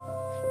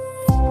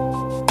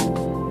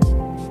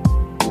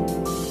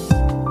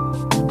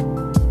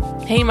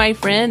Hey, my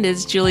friend,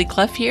 it's Julie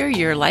Clough here,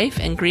 your life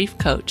and grief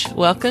coach.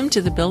 Welcome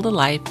to the Build a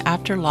Life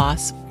After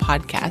Loss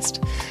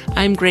podcast.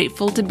 I'm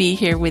grateful to be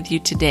here with you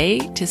today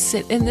to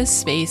sit in this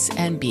space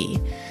and be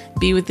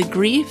with the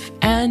grief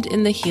and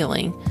in the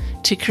healing,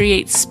 to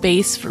create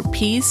space for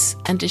peace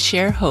and to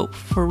share hope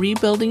for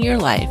rebuilding your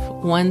life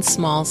one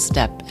small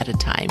step at a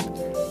time.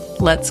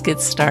 Let's get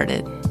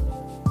started.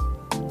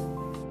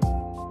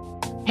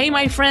 Hey,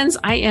 my friends,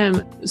 I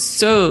am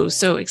so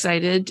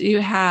excited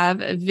to have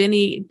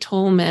Vinnie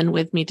Tolman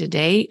with me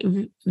today.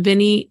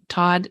 Vinnie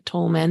Todd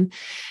Tolman.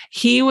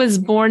 He was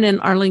born in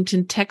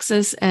Arlington,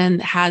 Texas,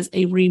 and has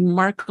a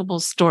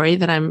remarkable story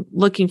that I'm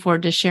looking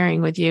forward to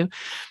sharing with you.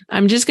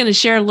 I'm just going to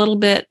share a little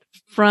bit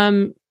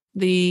from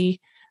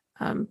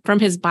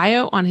his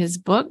bio on his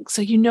book,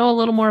 so you know a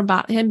little more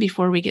about him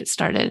before we get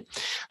started.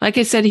 Like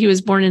I said, he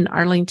was born in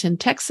Arlington,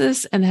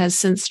 Texas, and has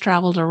since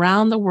traveled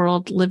around the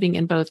world, living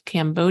in both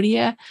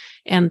Cambodia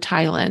and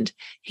Thailand.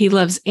 He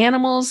loves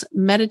animals,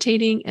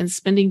 meditating, and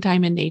spending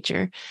time in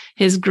nature.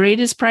 His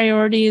greatest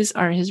priorities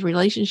are his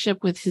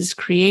relationship with his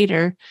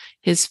creator,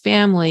 his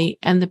family,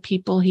 and the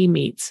people he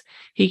meets.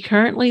 He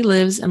currently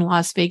lives in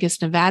Las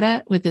Vegas,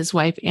 Nevada, with his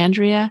wife,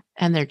 Andrea,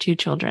 and their 2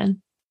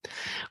 children.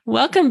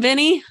 Welcome,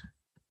 Vinnie.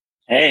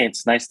 Hey,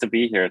 it's nice to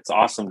be here. It's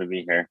awesome to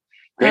be here.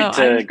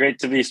 Great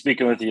to be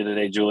speaking with you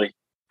today, Julie.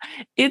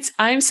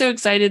 I'm so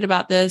excited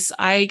about this.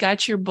 I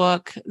got your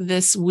book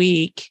this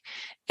week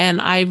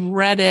and I've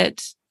read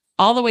it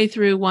all the way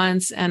through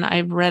once, and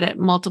I've read it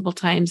multiple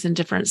times in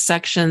different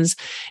sections.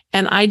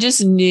 And I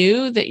just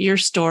knew that your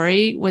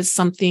story was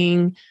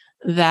something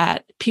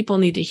that people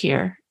need to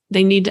hear.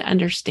 They need to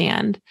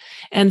understand.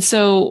 And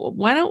so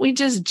why don't we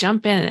just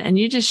jump in and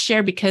you just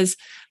share, because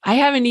I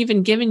haven't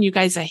even given you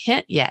guys a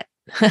hint yet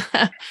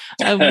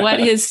of what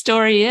his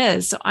story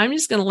is. So I'm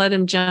just going to let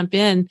him jump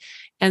in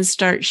and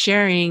start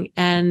sharing.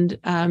 And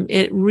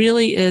it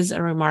really is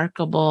a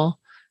remarkable,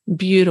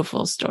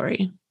 beautiful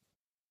story.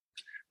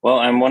 Well,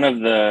 I'm one of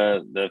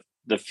the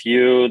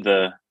few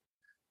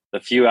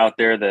out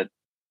there that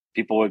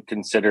people would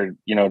consider,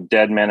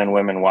 dead men and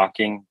women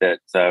walking, that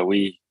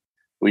we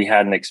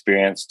had an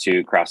experience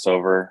to cross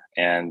over.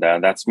 And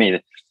that's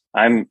me.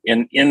 I'm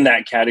in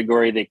that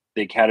category.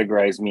 They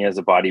categorize me as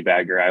a body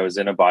bagger. I was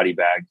in a body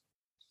bag.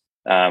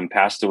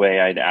 Passed away.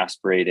 I'd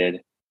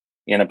aspirated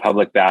in a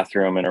public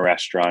bathroom in a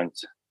restaurant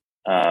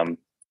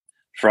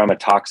from a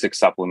toxic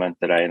supplement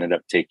that I ended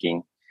up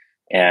taking.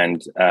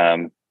 And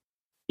so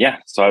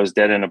I was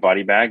dead in a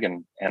body bag.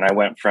 And I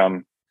went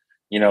from,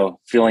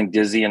 feeling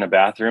dizzy in a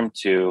bathroom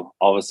to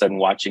all of a sudden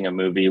watching a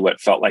movie,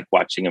 what felt like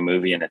watching a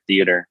movie in a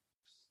theater,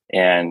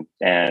 and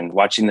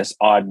watching this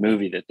odd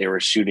movie that they were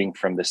shooting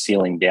from the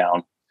ceiling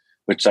down,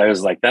 which I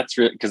was like, that's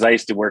really, because I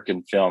used to work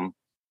in film.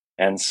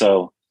 And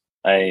so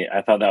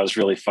I thought that was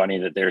really funny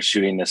that they were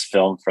shooting this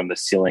film from the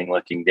ceiling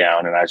looking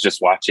down, and I was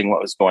just watching what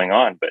was going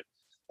on.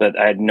 But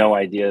I had no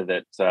idea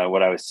that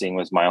what I was seeing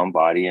was my own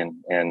body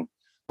and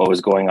what was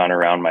going on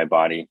around my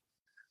body.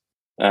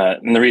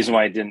 And the reason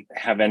why I didn't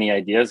have any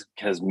ideas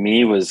because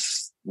me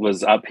was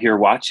up here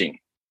watching,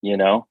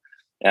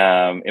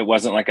 it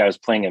wasn't like I was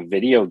playing a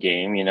video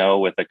game,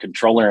 with a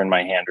controller in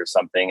my hand or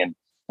something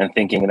and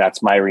thinking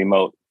that's my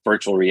remote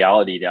virtual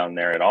reality down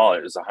there at all.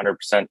 It was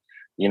 100%,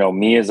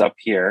 me is up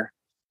here.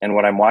 And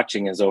what I'm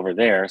watching is over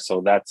there.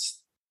 So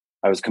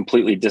I was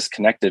completely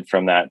disconnected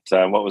from that,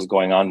 what was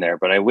going on there.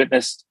 But I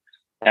witnessed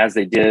as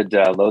they did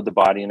load the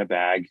body in a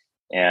bag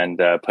and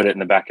put it in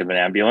the back of an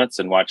ambulance,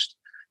 and watched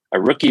a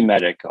rookie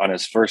medic on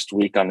his first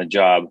week on the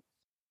job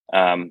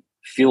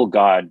feel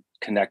God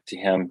connect to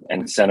him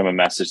and send him a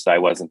message that I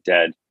wasn't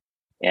dead.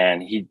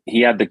 And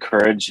he had the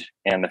courage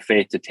and the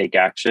faith to take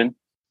action.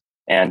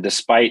 And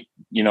despite,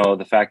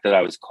 the fact that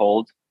I was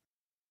cold,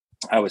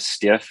 I was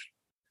stiff.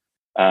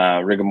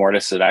 Rigor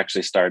mortis had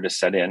actually started to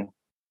set in,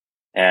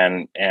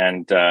 and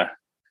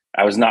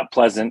I was not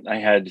pleasant. I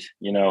had,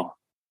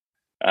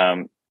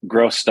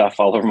 gross stuff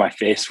all over my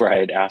face where I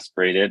had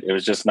aspirated. It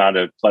was just not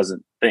a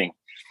pleasant thing.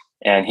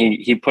 And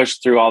he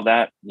pushed through all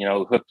that,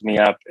 hooked me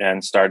up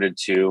and started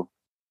to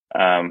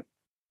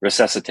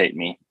resuscitate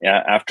me.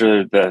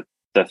 After the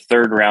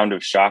 3rd round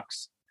of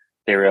shocks,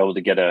 they were able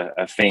to get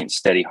a faint,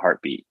 steady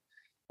heartbeat.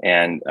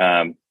 And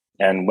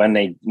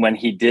when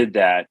he did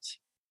that,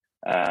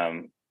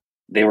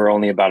 they were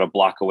only about a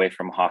block away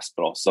from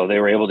hospital. So they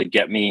were able to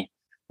get me,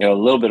 a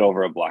little bit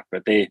over a block,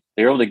 but they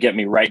were able to get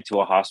me right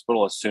to a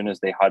hospital as soon as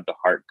they had the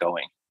heart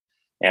going.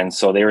 And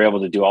so they were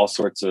able to do all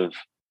sorts of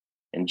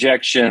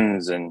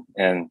injections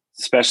and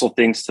special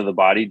things to the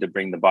body to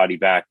bring the body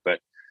back.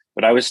 But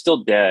I was still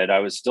dead. I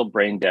was still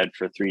brain dead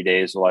for 3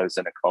 days while I was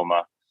in a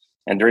coma.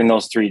 And during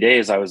those 3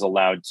 days, I was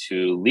allowed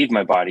to leave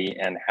my body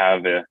and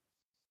have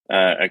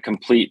a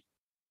complete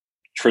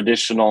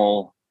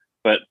traditional,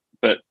 but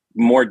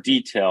more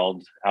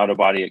detailed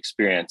out-of-body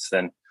experience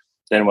than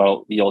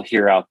what you'll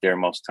hear out there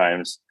most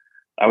times.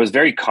 I was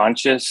very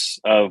conscious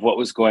of what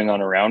was going on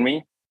around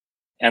me.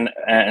 And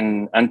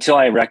until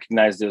I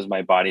recognized it was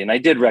my body, and I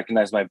did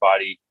recognize my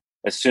body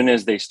as soon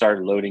as they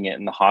started loading it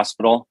in the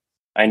hospital.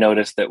 I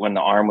noticed that when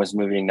the arm was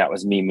moving, that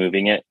was me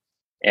moving it.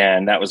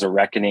 And that was a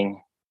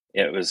reckoning.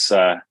 It was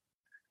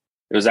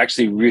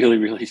actually really,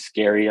 really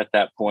scary at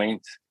that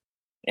point.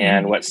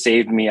 And what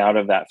saved me out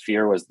of that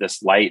fear was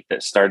this light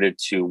that started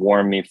to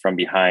warm me from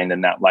behind.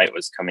 And that light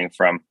was coming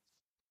from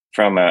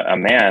a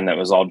man that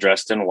was all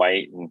dressed in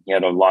white, and he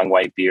had a long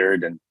white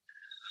beard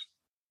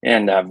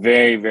and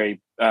very,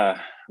 very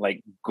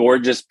like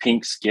gorgeous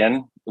pink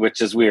skin,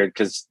 which is weird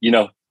because,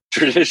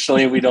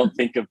 traditionally we don't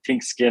think of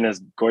pink skin as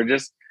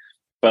gorgeous,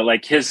 but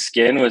like his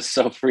skin was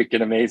so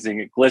freaking amazing.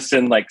 It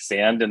glistened like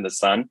sand in the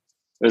sun.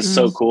 It was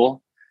so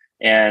cool.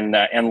 And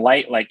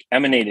light like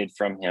emanated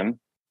from him.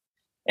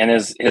 And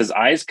his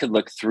eyes could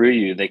look through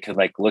you. They could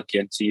like look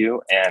into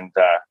you. And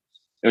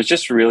it was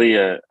just really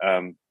a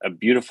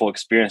beautiful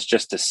experience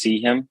just to see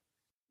him,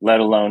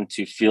 let alone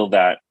to feel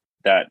that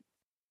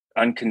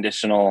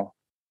unconditional,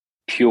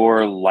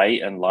 pure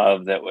light and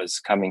love that was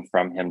coming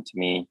from him to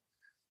me.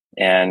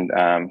 And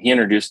he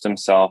introduced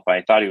himself.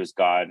 I thought he was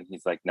God. And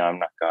he's like, no, I'm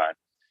not God.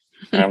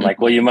 And I'm like,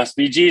 well, you must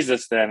be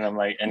Jesus then. I'm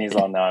like, and he's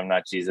all, no, I'm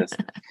not Jesus.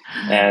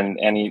 And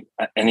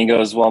he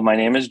goes, well, my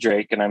name is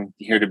Drake, and I'm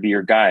here to be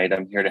your guide.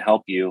 I'm here to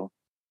help you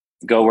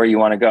go where you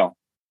want to go.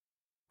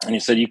 And he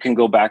said, you can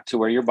go back to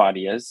where your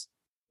body is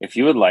if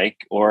you would like,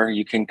 or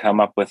you can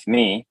come up with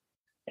me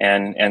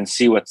and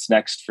see what's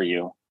next for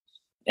you.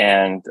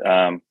 And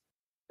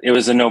it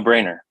was a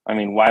no-brainer. I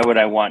mean, why would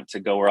I want to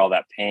go where all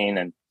that pain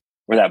and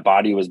where that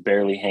body was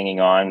barely hanging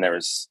on? It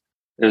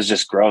was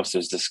just gross. It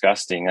was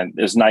disgusting. And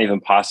it was not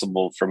even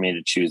possible for me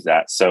to choose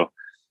that. So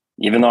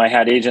even though I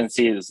had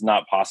agency, it was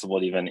not possible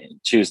to even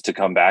choose to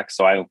come back.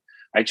 So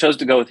I chose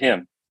to go with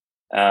him.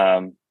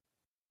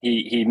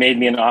 He made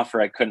me an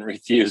offer I couldn't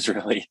refuse,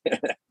 really.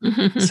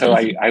 So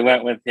I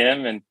went with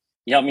him, and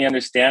he helped me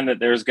understand that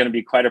there was going to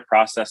be quite a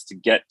process to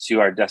get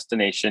to our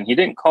destination. He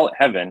didn't call it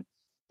heaven.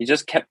 He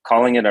just kept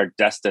calling it our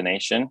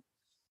destination.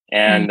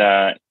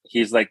 And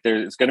he's like,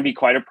 there's going to be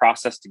quite a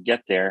process to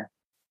get there.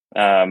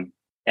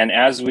 And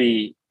as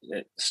we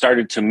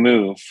started to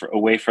move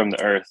away from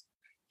the earth,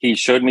 he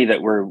showed me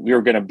that we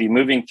were going to be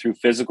moving through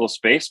physical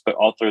space, but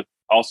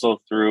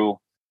also through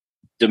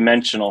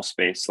dimensional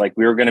space. Like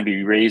we were going to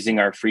be raising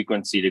our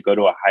frequency to go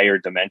to a higher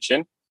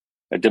dimension,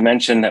 a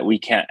dimension that we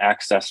can't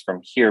access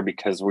from here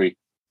because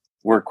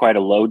we're quite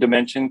a low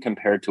dimension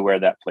compared to where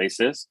that place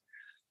is.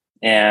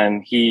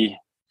 And he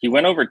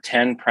went over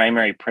 10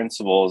 primary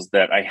principles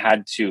that I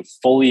had to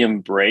fully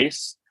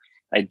embrace.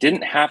 I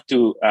didn't have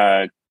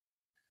to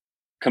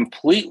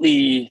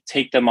completely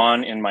take them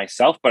on in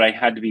myself, but I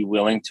had to be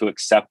willing to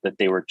accept that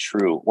they were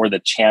true, or the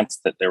chance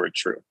that they were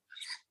true.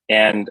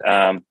 And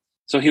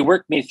so he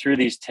worked me through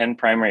these 10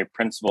 primary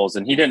principles,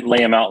 and he didn't lay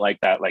them out like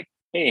that, like,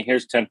 hey,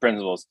 here's 10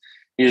 principles.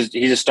 He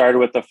just started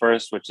with the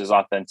first, which is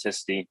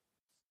authenticity.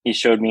 He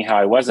showed me how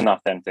I wasn't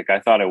authentic. I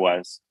thought I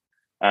was,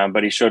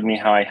 but he showed me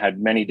how I had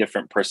many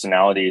different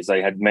personalities.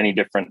 I had many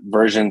different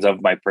versions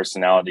of my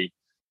personality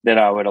that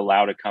I would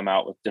allow to come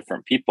out with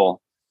different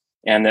people.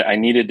 And that I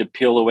needed to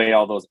peel away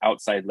all those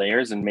outside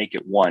layers and make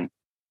it one,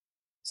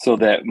 so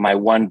that my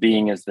one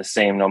being is the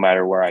same no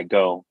matter where I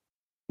go.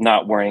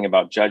 Not worrying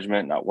about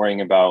judgment, not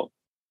worrying about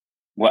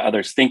what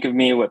others think of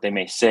me, what they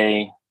may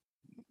say.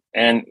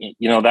 And,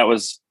 that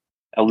was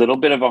a little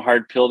bit of a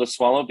hard pill to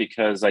swallow,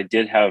 because I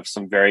did have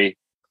some very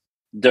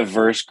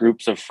diverse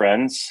groups of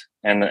friends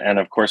and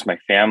of course my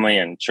family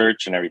and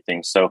church and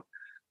everything. So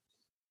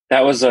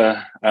that was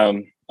a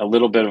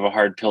little bit of a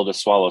hard pill to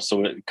swallow.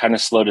 So it kind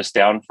of slowed us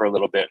down for a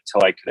little bit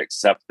until I could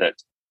accept that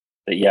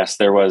yes,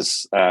 there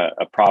was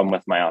a problem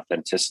with my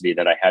authenticity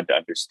that I had to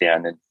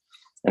understand.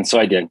 And so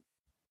I did.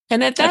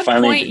 And at that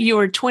point, you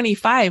were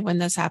 25 when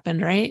this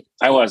happened, right?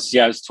 I was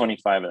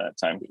 25 at that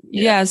time.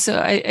 Yeah. So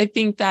I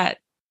think that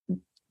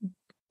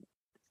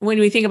when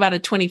we think about a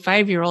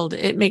 25-year-old,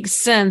 it makes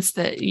sense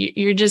that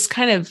you're just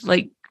kind of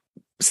like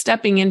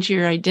stepping into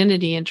your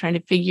identity and trying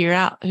to figure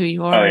out who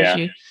you are as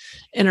you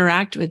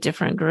interact with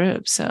different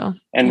groups. So,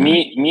 and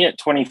me at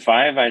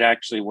 25, I'd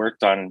actually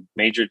worked on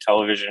major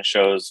television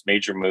shows,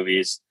 major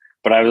movies,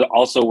 but I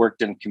also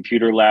worked in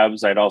computer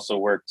labs. I'd also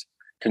worked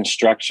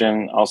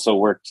construction, also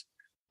worked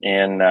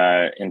in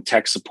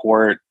tech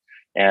support.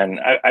 And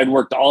I'd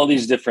worked all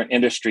these different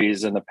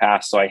industries in the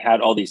past. So I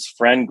had all these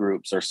friend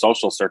groups or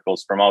social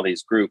circles from all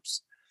these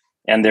groups,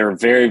 and they were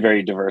very,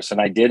 very diverse. And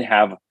I did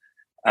have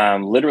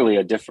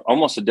literally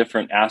almost a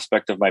different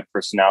aspect of my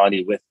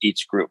personality with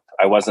each group.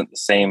 I wasn't the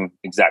same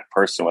exact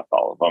person with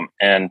all of them.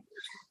 And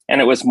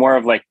it was more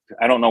of like,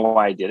 I don't know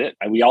why I did it.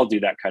 We all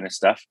do that kind of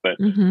stuff, but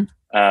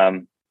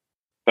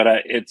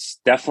it's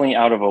definitely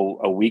out of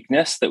a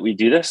weakness that we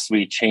do this.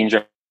 We change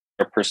our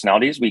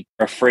personalities. We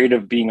are afraid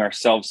of being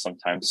ourselves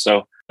sometimes.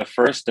 So the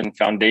first and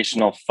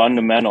foundational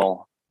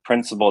fundamental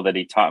principle that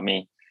he taught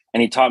me,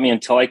 and he taught me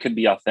until I could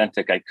be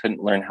authentic, I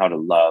couldn't learn how to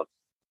love.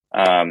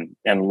 And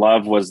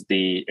love was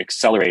the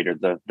accelerator,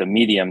 the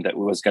medium that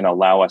was going to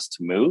allow us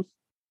to move.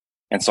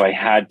 And so I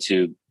had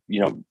to,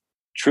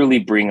 truly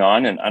bring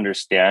on and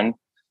understand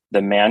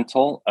the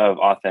mantle of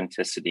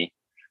authenticity,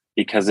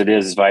 because it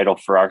is vital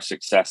for our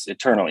success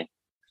eternally.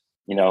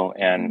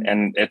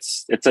 and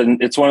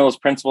it's one of those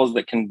principles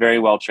that can very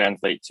well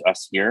translate to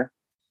us here,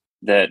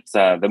 that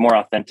the more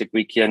authentic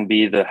we can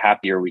be, the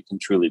happier we can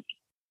truly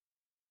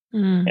be.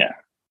 Yeah.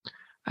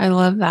 I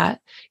love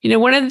that.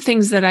 One of the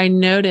things that I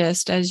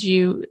noticed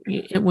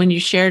when you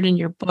shared in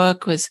your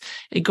book was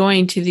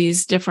going to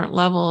these different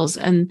levels,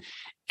 and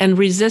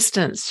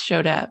resistance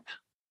showed up.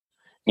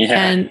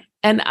 Yeah.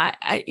 And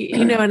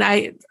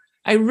I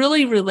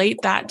really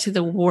relate that to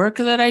the work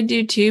that I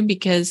do too,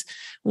 because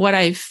what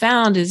I've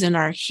found is in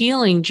our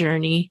healing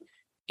journey,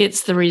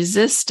 it's the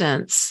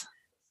resistance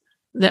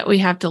that we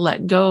have to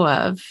let go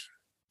of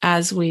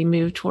as we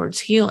move towards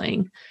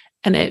healing.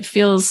 And it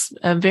feels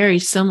very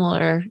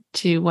similar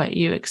to what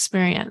you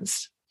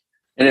experienced.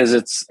 It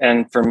is.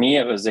 And for me,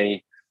 it was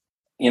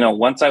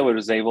once I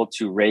was able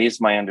to raise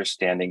my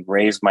understanding,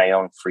 raise my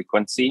own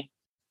frequency,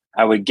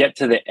 I would get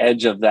to the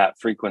edge of that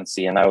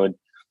frequency, and I would,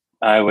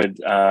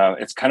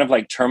 it's kind of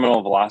like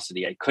terminal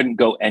velocity. I couldn't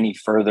go any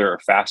further or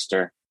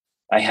faster.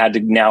 I had to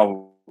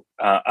now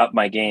up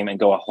my game and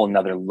go a whole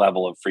nother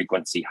level of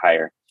frequency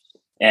higher.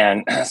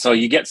 And so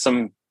you get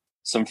some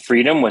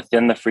freedom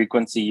within the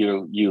frequency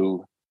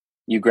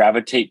you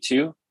gravitate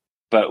to,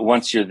 but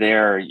once you're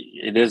there,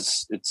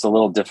 it's a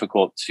little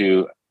difficult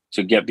to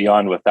get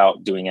beyond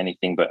without doing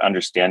anything but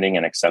understanding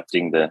and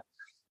accepting the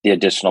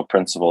additional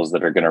principles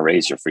that are going to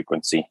raise your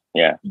frequency.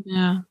 Yeah.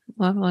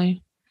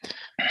 Lovely.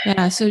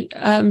 Yeah. So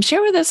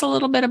share with us a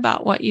little bit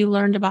about what you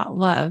learned about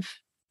love.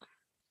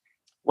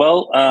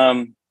 Well,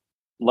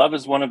 love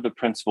is one of the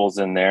principles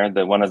in there,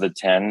 one of the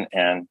 10,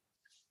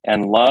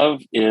 and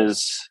love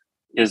is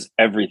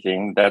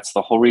everything. That's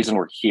the whole reason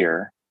we're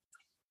here.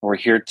 We're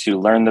here to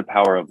learn the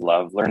power of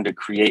love, learn to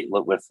create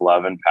with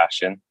love and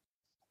passion,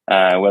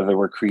 whether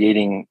we're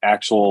creating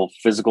actual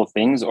physical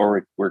things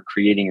or we're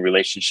creating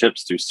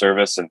relationships through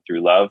service and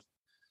through love.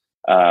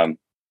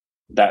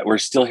 That we're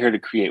still here to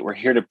create. We're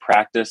here to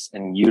practice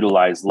and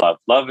utilize love.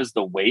 Love is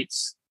the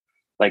weights,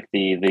 like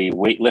the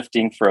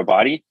weightlifting for a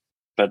body,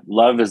 but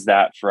love is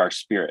that for our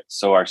spirit.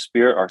 So our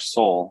spirit, our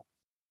soul,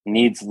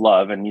 needs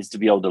love and needs to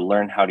be able to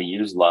learn how to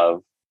use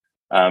love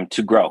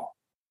to grow.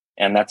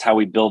 And that's how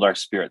we build our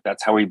spirit.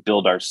 That's how we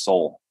build our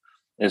soul,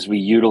 is we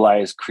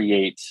utilize,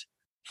 create,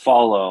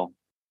 follow,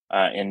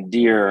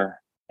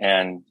 endear,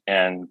 and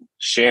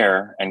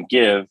share and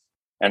give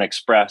and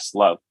express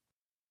love.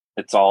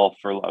 It's all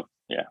for love.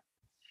 Yeah.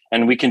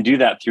 And we can do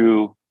that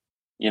through,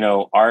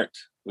 art.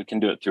 We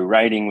can do it through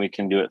writing. We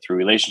can do it through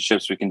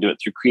relationships. We can do it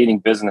through creating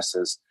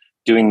businesses,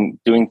 doing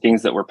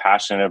things that we're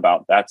passionate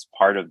about. That's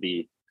part of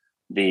the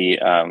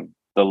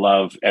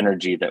love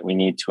energy that we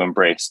need to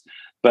embrace.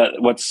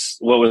 But what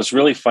was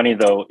really funny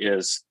though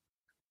is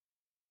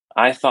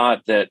I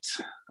thought that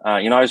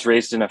I was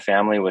raised in a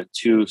family with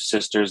 2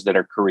 sisters that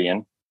are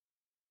Korean,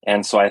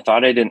 and so I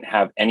thought I didn't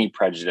have any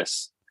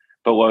prejudice.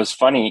 But what was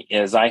funny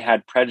is I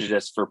had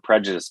prejudice for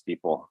prejudiced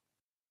people,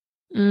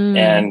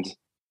 and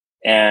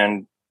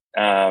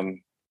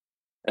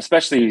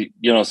especially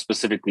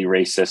specifically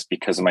racist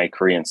because of my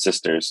Korean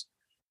sisters.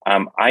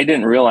 I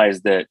didn't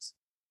realize that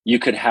you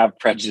could have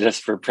prejudice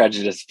for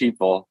prejudiced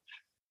people.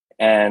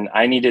 And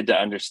I needed to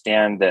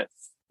understand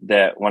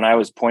that when I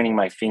was pointing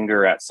my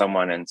finger at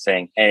someone and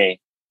saying,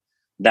 hey,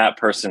 that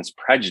person's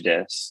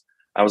prejudice,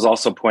 I was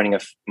also pointing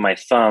my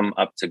thumb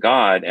up to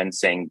God and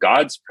saying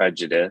God's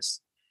prejudice.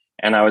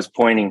 And I was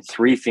pointing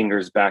 3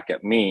 fingers back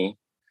at me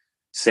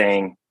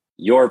saying,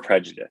 your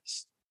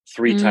prejudice,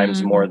 3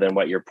 times more than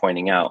what you're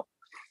pointing out.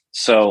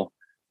 So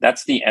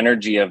that's the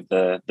energy of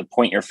the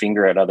point your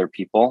finger at other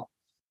people.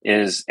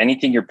 Is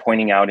anything you're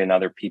pointing out in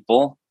other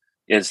people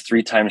is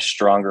 3 times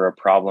stronger a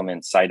problem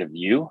inside of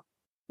you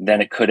than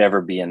it could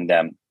ever be in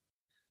them.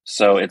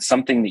 So it's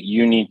something that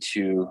you need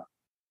to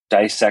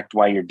dissect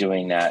why you're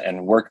doing that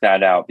and work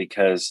that out,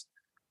 because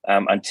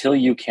until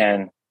you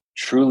can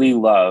truly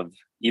love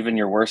even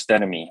your worst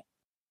enemy,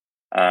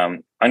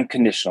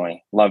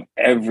 unconditionally love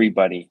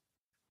everybody,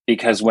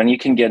 because when you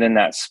can get in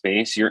that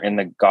space, you're in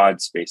the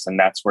God space, and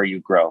that's where you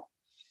grow,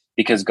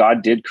 because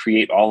God did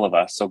create all of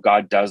us. So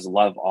God does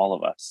love all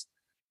of us.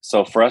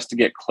 So for us to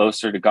get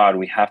closer to God,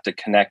 we have to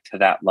connect to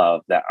that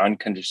love, that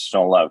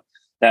unconditional love.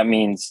 That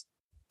means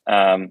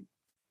the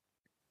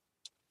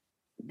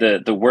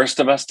worst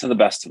of us to the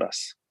best of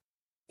us,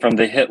 from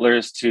the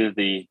Hitlers to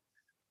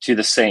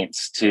the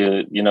saints,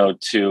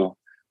 to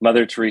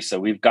Mother Teresa.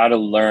 We've got to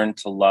learn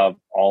to love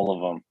all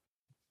of them.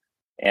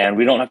 And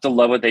we don't have to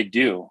love what they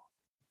do,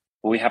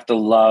 but we have to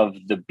love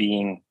the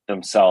being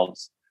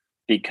themselves,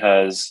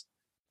 because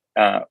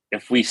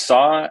if we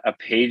saw a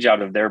page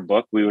out of their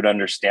book, we would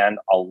understand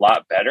a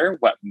lot better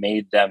what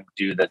made them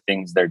do the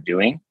things they're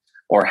doing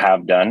or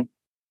have done.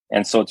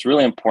 And so it's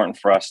really important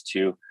for us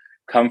to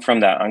come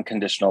from that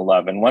unconditional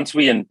love. And once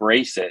we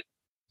embrace it,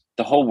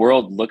 the whole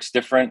world looks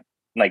different.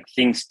 Like,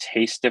 things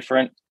taste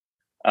different.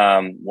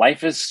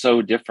 Life is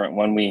so different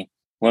when we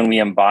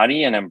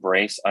embody and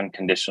embrace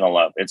unconditional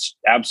love. It's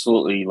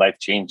absolutely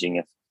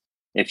life-changing.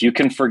 If you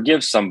can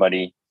forgive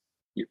somebody,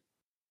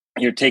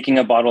 you're taking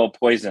a bottle of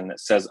poison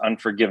that says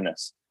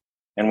unforgiveness.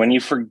 And when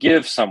you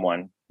forgive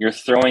someone, you're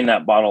throwing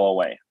that bottle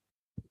away.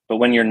 But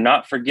when you're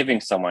not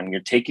forgiving someone,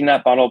 you're taking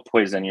that bottle of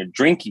poison, you're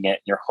drinking it,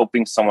 you're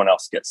hoping someone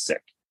else gets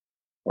sick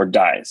or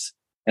dies.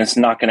 And it's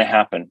not going to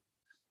happen.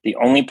 The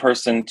only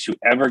person to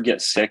ever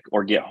get sick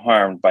or get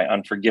harmed by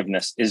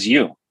unforgiveness is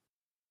you.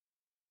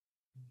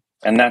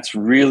 And that's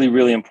really,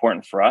 really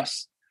important for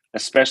us,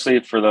 especially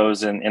for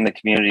those in the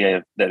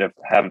community that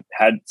have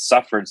had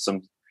suffered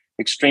some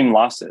extreme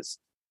losses,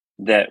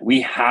 that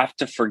we have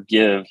to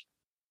forgive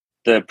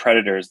the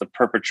predators, the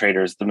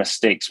perpetrators, the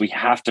mistakes. We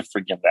have to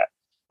forgive that.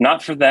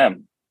 Not for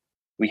them.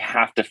 We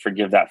have to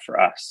forgive that for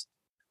us.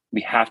 We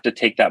have to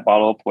take that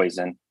bottle of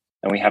poison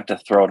and we have to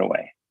throw it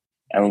away.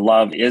 And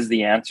love is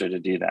the answer to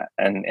do that.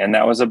 And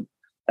that was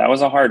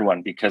a hard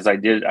one, because I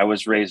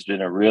was raised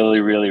in a really,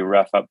 really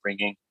rough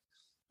upbringing.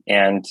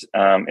 And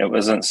it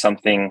wasn't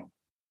something,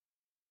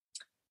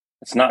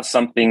 it's not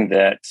something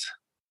that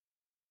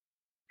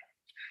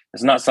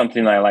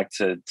I like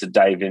to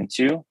dive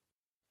into,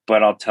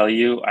 but I'll tell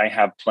you, I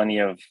have plenty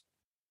of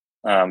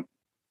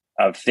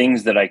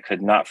things that I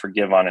could not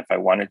forgive on if I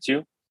wanted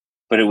to,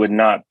 but it would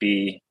not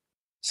be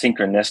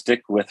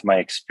synchronistic with my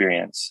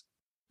experience.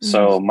 Mm-hmm.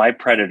 So my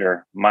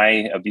predator,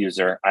 my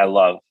abuser, I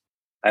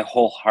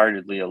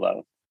wholeheartedly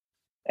love,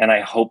 and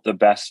I hope the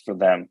best for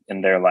them in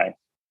their life,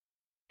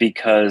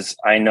 because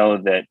I know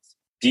that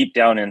deep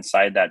down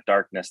inside that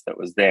darkness that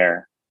was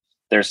there,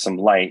 there's some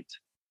light.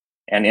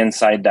 And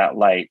inside that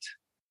light,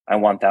 I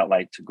want that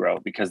light to grow,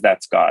 because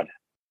that's God.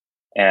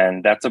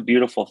 And that's a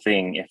beautiful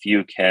thing if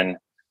you can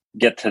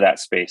get to that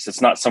space.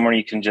 It's not somewhere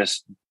you can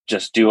just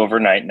do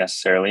overnight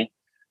necessarily,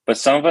 but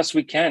some of us,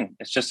 we can.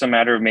 It's just a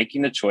matter of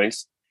making the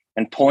choice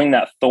and pulling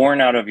that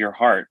thorn out of your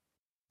heart.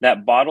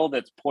 That bottle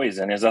that's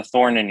poison is a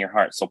thorn in your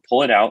heart. So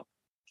pull it out,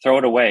 throw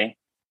it away,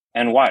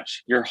 and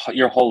watch.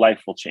 Your whole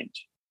life will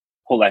change.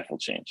 Whole life will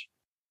change.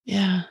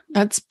 Yeah,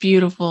 that's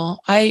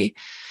beautiful.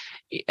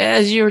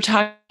 As you were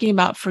talking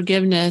about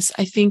forgiveness,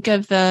 I think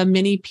of the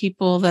many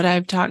people that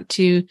I've talked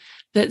to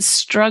that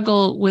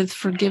struggle with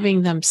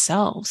forgiving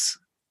themselves.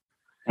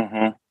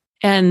 Mm-hmm.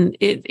 And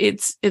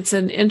it's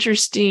an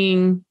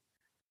interesting,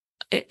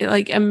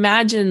 like,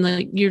 imagine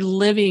like you're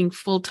living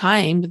full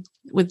time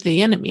with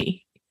the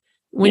enemy.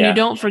 When you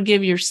don't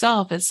forgive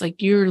yourself, it's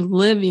like you're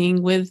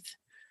living with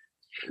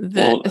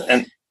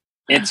and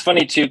it's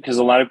funny too, because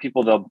a lot of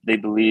people, they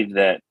believe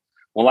that,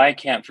 well, I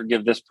can't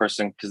forgive this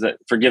person because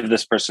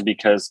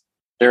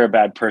they're a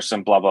bad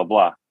person, blah, blah,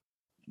 blah.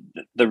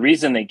 The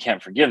reason they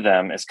can't forgive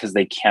them is because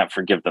they can't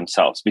forgive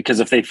themselves. Because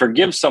if they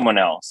forgive someone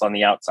else on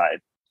the outside,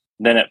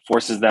 then it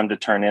forces them to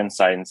turn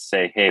inside and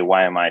say, hey,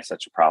 why am I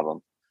such a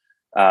problem?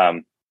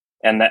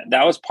 And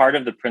that was part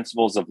of the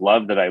principles of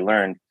love that I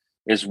learned,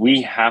 is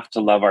we have to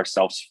love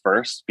ourselves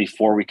first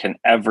before we can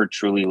ever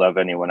truly love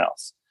anyone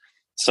else.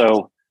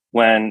 So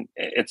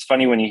it's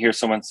funny when you hear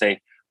someone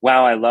say,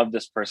 wow, I love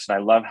this person. I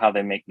love how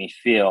they make me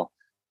feel,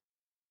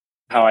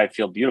 how I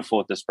feel beautiful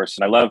with this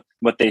person. I love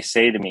what they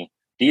say to me.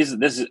 This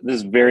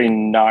is very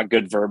not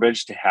good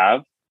verbiage to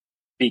have,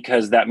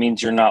 because that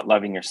means you're not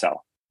loving yourself.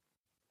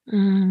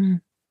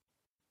 Mm.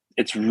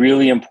 It's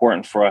really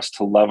important for us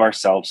to love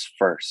ourselves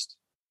first,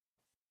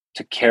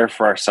 to care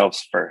for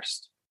ourselves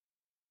first.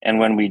 And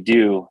when we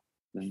do,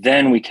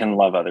 then we can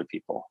love other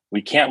people.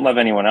 We can't love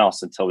anyone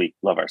else until we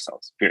love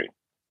ourselves, period.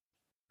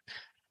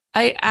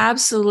 I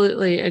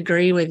absolutely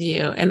agree with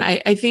you. And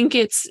I think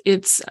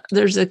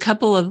there's a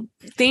couple of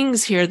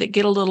things here that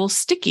get a little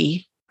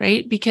sticky,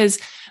 right? Because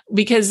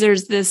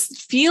there's this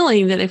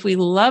feeling that if we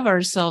love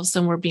ourselves,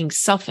 then we're being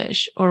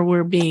selfish or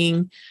we're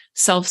being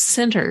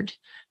self-centered.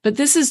 But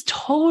this is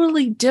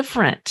totally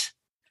different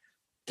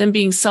than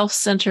being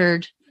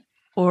self-centered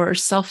or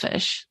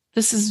selfish.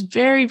 This is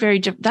very, very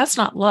different. That's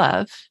not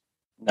love.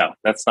 No,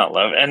 that's not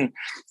love.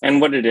 And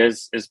what it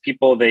is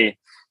people, they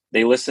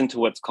listen to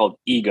what's called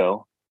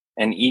ego.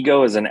 And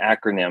ego is an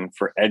acronym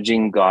for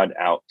edging God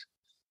out,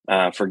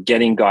 for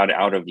getting God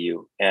out of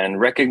you. And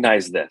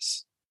recognize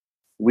this: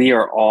 we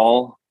are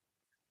all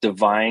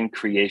divine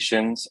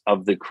creations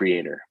of the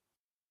Creator.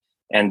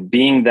 And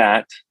being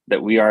that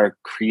we are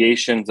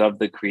creations of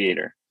the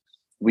Creator,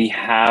 we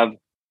have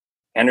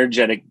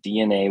energetic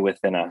DNA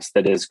within us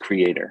that is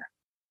Creator.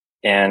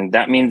 And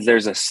that means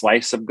there's a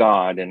slice of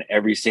God in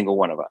every single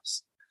one of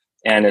us.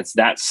 And it's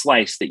that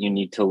slice that you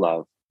need to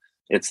love.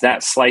 It's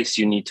that slice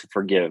you need to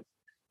forgive.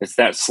 It's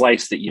that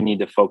slice that you need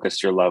to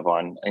focus your love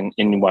on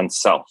in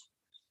oneself.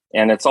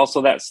 And it's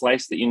also that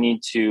slice that you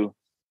need to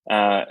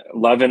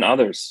love in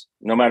others,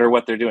 no matter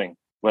what they're doing,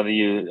 whether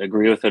you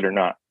agree with it or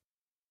not,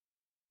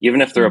 even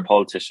if they're a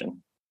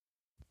politician.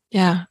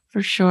 Yeah,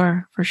 for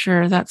sure. For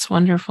sure. That's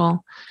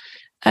wonderful.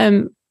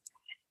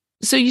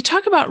 So you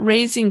talk about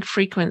raising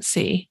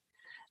frequency,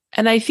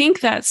 and I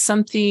think that's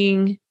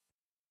something.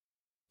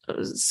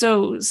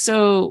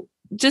 So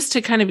just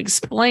to kind of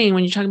explain,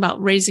 when you talk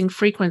about raising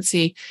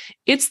frequency,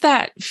 it's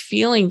that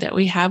feeling that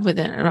we have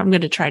within, and I'm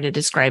going to try to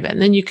describe it,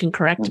 and then you can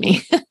correct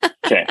me.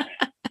 Okay.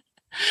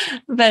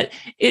 But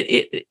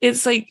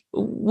it's like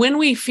when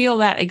we feel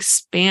that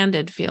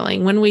expanded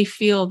feeling, when we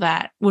feel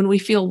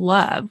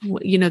love,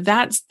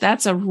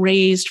 that's a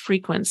raised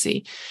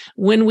frequency.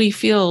 When we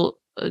feel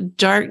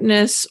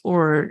darkness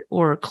or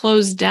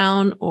closed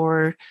down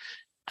or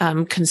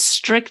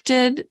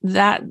constricted,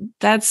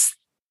 that's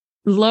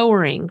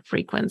lowering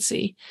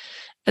frequency.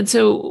 And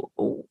so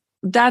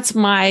that's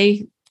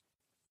my,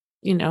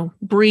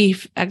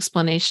 brief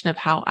explanation of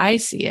how I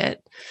see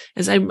it.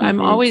 Is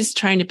I'm always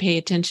trying to pay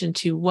attention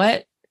to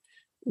what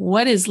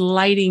is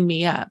lighting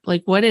me up.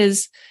 Like what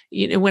is,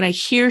 when I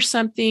hear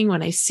something,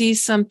 when I see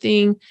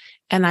something,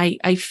 and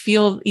I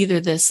feel either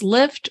this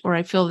lift or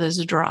I feel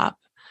this drop.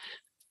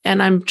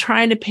 And I'm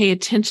trying to pay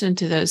attention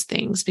to those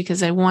things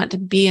because I want to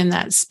be in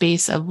that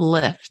space of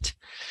lift.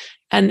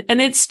 And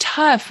it's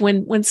tough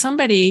when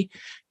somebody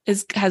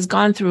has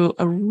gone through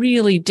a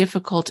really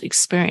difficult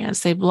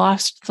experience. They've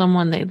lost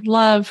someone they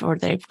love, or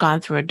they've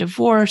gone through a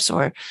divorce,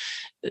 or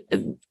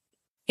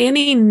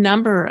any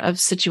number of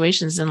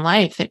situations in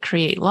life that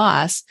create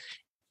loss.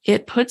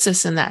 It puts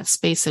us in that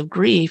space of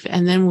grief.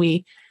 And then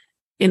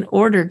in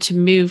order to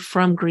move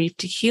from grief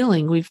to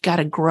healing, we've got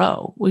to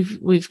grow.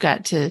 We've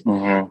got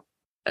to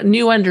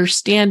new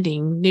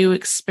understanding, new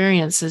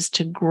experiences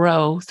to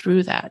grow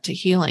through that to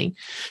healing.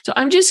 So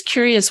I'm just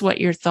curious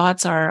what your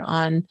thoughts are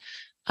on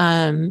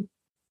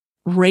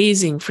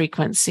raising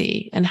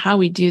frequency and how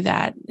we do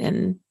that.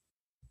 And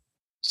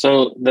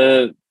so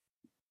the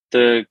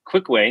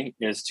quick way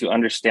is to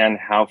understand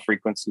how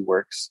frequency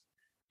works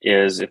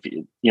is if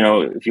you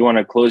want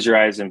to close your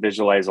eyes and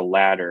visualize a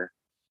ladder,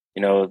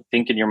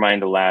 think in your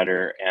mind a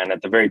ladder, and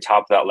at the very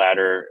top of that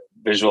ladder,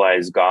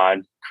 visualize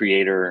God,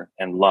 creator,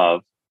 and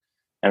love.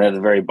 And at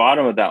the very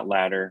bottom of that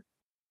ladder,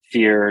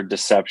 fear,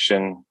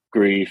 deception,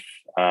 grief,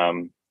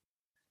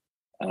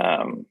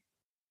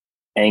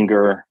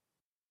 anger,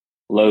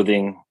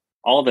 loathing,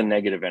 all the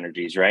negative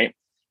energies, right?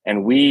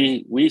 And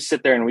we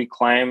sit there and we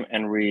climb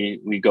and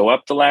we go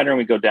up the ladder and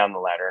we go down the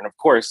ladder. And of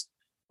course,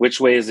 which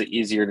way is it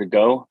easier to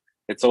go?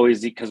 It's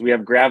always because we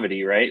have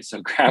gravity, right?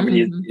 So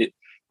gravity it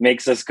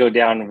makes us go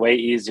down way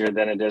easier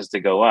than it is to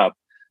go up.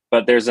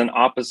 But there's an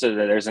opposite,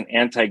 there's an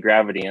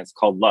anti-gravity, and it's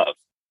called love.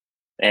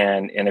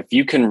 And if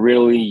you can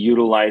really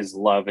utilize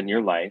love in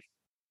your life,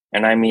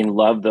 and I mean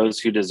love those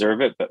who deserve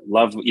it, but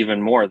love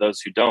even more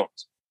those who don't,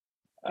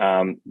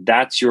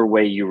 that's your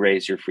way you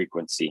raise your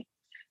frequency.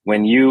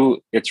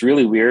 It's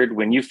really weird,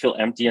 when you feel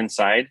empty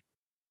inside,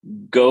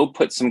 go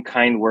put some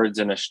kind words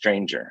in a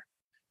stranger.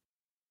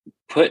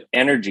 Put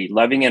energy,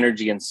 loving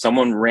energy in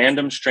someone,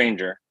 random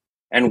stranger,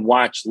 and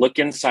look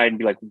inside and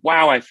be like,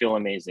 wow, I feel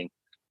amazing.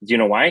 Do you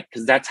know why?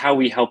 Because that's how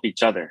we help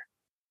each other.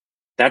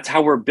 That's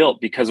how we're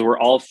built, because we're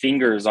all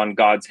fingers on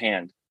God's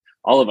hand,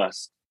 all of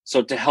us.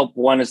 So to help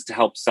one is to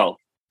help self.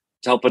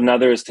 To help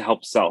another is to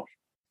help self.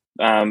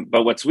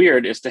 But what's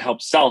weird is to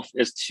help self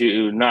is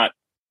to not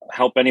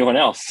help anyone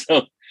else.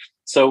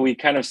 So we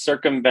kind of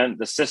circumvent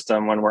the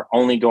system when we're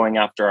only going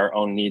after our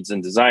own needs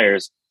and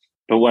desires.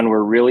 But when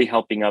we're really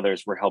helping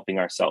others, we're helping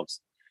ourselves.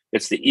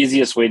 It's the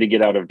easiest way to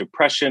get out of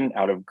depression,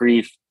 out of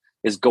grief,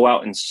 is go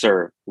out and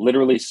serve,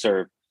 literally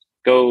serve.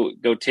 Go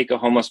take a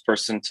homeless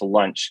person to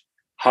lunch,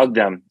 hug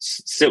them,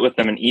 sit with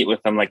them and eat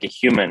with them like a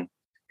human,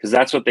 because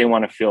that's what they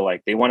want to feel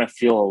like. They want to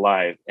feel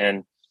alive.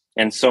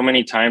 And so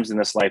many times in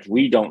this life,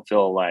 we don't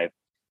feel alive.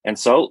 And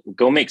so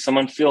go make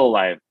someone feel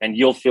alive and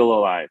you'll feel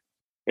alive.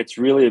 It's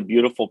really a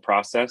beautiful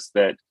process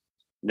that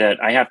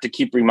I have to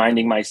keep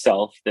reminding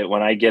myself that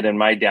when I get in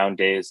my down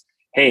days,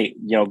 hey,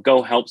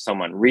 go help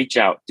someone, reach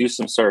out, do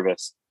some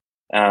service.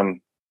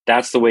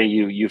 That's the way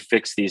you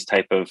fix these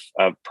type of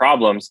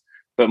problems.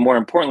 But more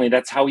importantly,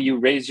 that's how you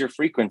raise your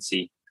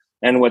frequency.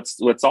 And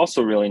what's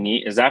also really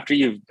neat is after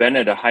you've been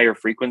at a higher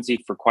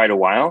frequency for quite a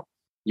while,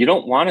 you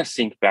don't want to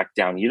sink back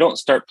down. You don't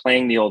start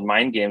playing the old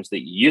mind games that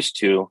you used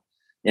to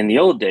in the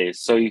old days.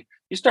 So you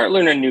start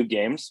learning new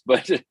games,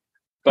 but you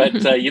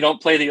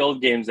don't play the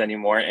old games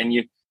anymore. And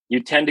you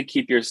tend to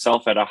keep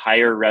yourself at a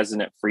higher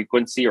resonant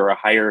frequency or a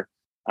higher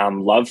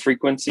love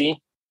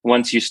frequency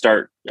once you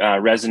start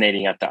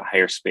resonating at that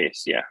higher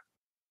space. Yeah.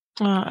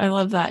 Oh, I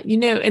love that.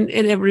 And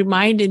it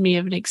reminded me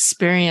of an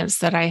experience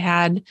that I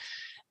had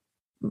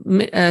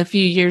a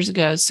few years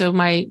ago. So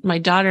my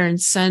daughter and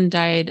son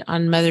died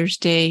on Mother's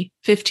Day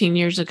 15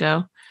 years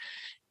ago.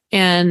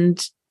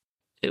 And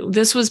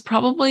this was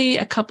probably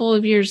a couple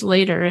of years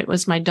later. It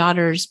was my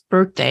daughter's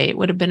birthday. It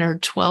would have been her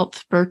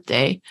 12th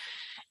birthday.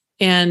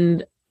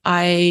 And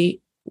I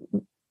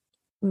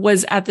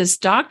was at this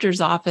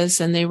doctor's office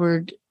and they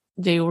were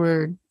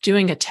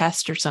doing a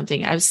test or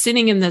something. I was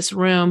sitting in this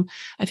room.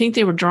 I think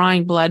they were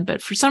drawing blood,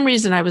 but for some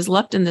reason I was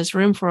left in this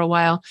room for a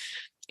while.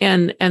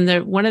 And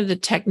one of the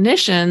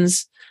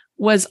technicians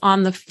was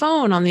on the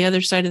phone on the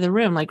other side of the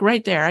room, like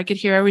right there. I could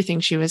hear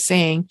everything she was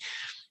saying.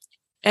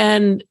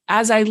 And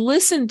as I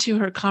listened to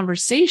her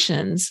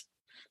conversations,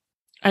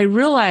 I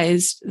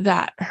realized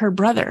that her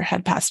brother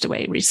had passed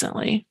away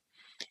recently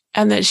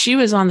and that she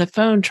was on the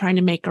phone trying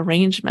to make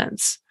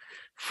arrangements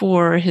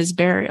for his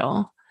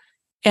burial.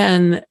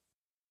 And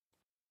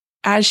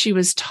as she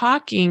was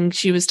talking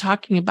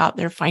about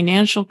their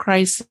financial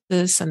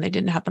crisis, and they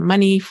didn't have the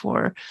money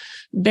for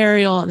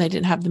burial and they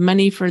didn't have the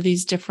money for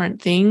these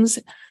different things.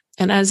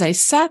 And as I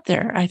sat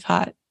there, I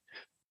thought,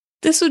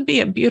 this would be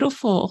a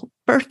beautiful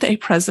birthday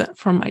present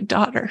for my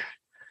daughter,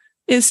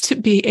 is to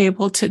be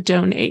able to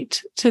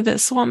donate to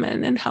this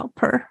woman and help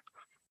her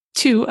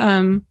to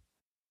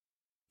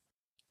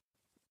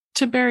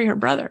bury her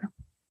brother.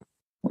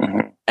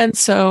 Mm-hmm. And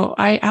so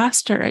I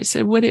asked her, I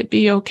said, would it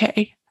be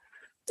okay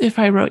if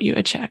I wrote you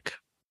a check?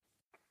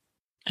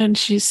 And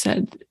she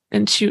said,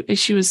 and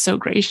she was so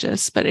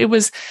gracious, but it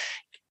was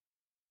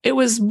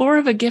more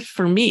of a gift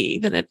for me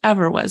than it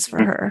ever was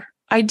for her.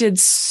 I did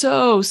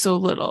so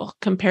little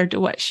compared to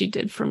what she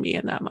did for me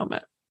in that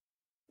moment.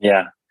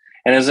 Yeah.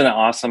 And isn't it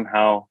awesome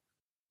how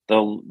the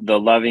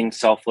loving,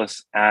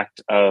 selfless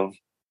act of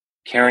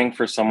caring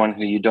for someone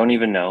who you don't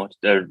even know,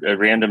 a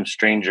random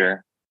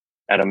stranger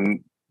at a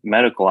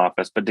medical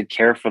office, but to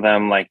care for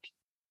them like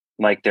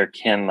their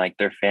kin, like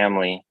their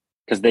family,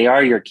 because they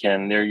are your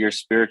kin, they're your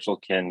spiritual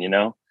kin,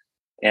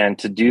 and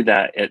to do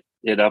that,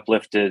 it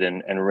uplifted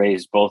and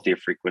raised both your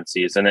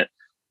frequencies. And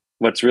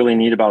what's really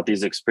neat about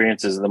these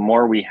experiences, the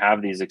more we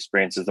have these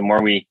experiences, the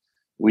more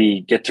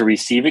we get to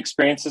receive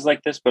experiences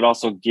like this, but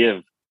also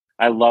give.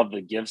 I love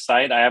the give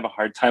side. I have a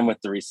hard time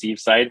with the receive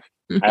side.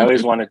 I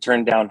always want to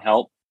turn down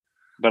help,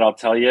 but I'll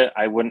tell you,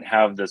 I wouldn't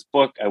have this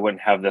book. I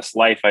wouldn't have this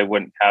life. I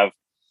wouldn't have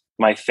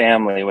my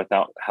family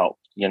without help,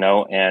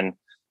 and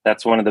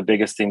that's one of the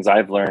biggest things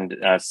I've learned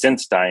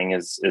since dying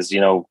is,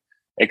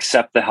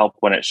 accept the help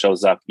when it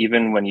shows up,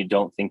 even when you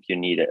don't think you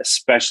need it,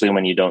 especially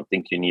when you don't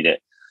think you need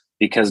it,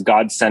 because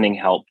God's sending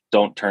help.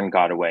 Don't turn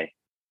God away.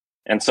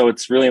 And so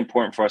it's really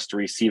important for us to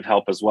receive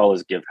help as well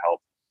as give help.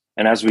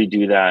 And as we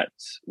do that,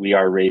 we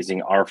are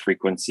raising our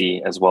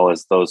frequency as well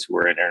as those who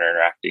we're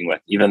interacting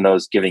with, even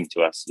those giving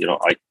to us,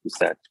 like you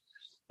said.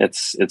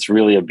 It's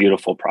really a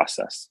beautiful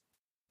process.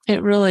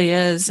 It really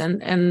is.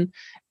 And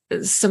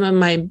some of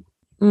my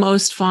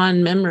most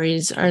fond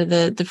memories are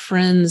the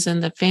friends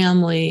and the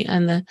family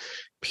and the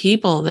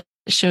people that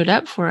showed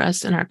up for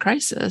us in our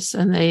crisis.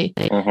 And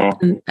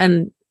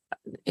and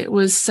it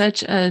was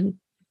such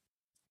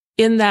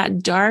in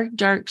that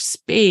dark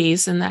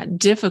space and that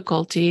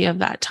difficulty of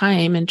that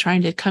time and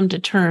trying to come to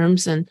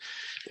terms and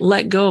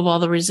let go of all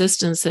the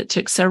resistance that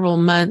took several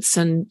months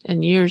and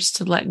years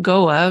to let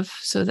go of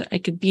so that I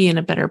could be in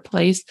a better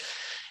place.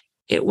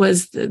 It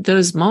was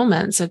those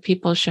moments of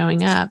people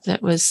showing up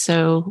that was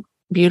so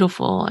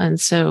beautiful and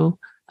so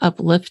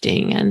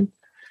uplifting and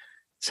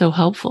so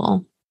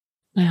helpful.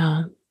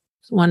 Yeah,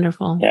 it's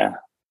wonderful. Yeah,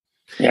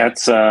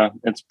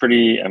 it's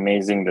pretty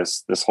amazing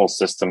this whole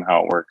system,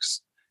 how it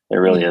works. It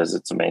really is.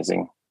 It's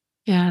amazing.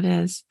 Yeah, it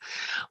is.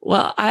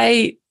 Well,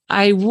 I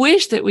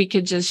wish that we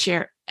could just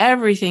share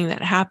everything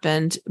that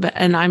happened,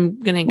 and I'm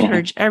going to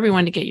encourage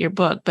everyone to get your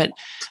book, but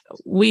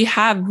we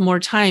have more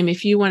time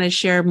if you want to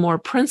share more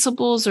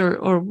principles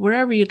or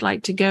wherever you'd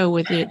like to go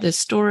with the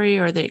story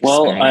or the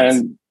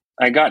experience. Well,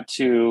 I got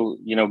to,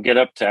 get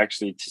up to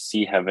actually to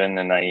see heaven,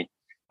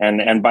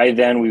 and by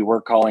then we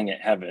were calling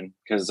it heaven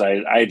because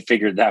I had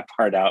figured that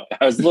part out.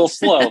 I was a little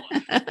slow,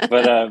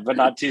 but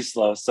not too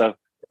slow. So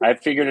I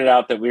figured it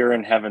out that we were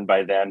in heaven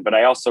by then, but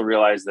I also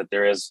realized that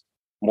there is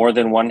more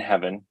than one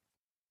heaven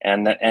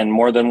and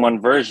more than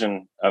one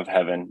version of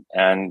heaven.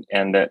 And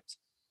that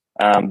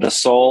the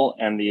soul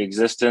and the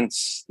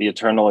existence, the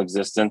eternal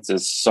existence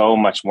is so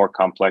much more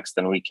complex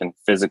than we can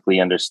physically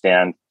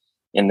understand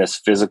in this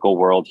physical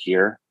world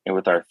here and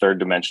with our third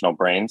dimensional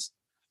brains.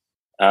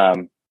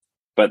 But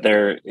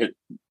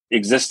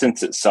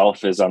existence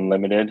itself is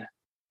unlimited.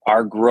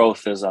 Our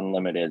growth is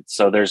unlimited.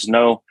 So there's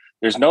no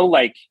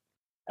like,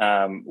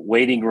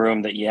 waiting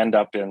room that you end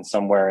up in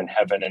somewhere in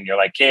heaven and you're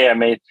like, hey, I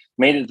made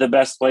it the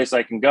best place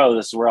I can go.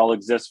 This is where I'll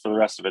exist for the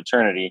rest of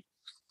eternity.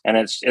 And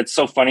it's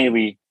so funny,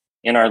 we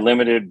in our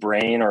limited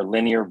brain or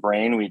linear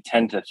brain, we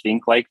tend to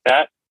think like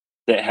that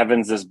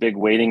heaven's this big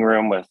waiting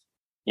room with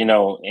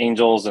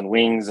angels and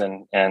wings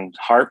and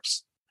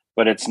harps,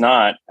 but it's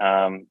not.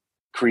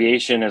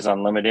 Creation is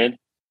unlimited,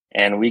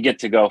 and we get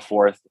to go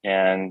forth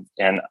and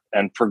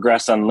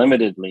progress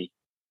unlimitedly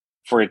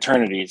for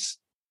eternities.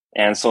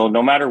 And so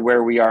no matter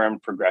where we are in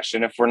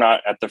progression, if we're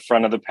not at the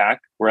front of the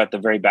pack, we're at the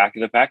very back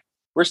of the pack,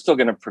 we're still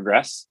going to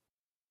progress.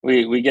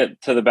 We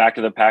get to the back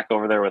of the pack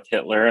over there with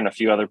Hitler and a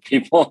few other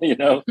people,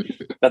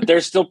 but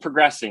they're still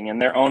progressing in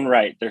their own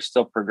right. They're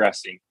still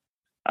progressing.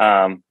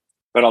 But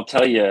I'll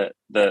tell you,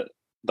 the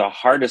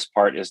hardest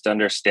part is to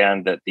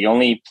understand that the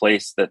only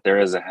place that there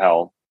is a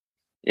hell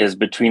is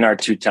between our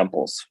two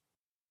temples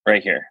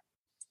right here.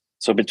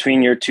 So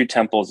between your two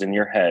temples in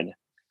your head,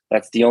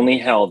 that's the only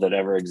hell that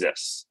ever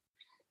exists.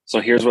 So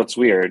here's what's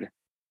weird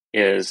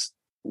is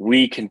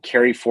we can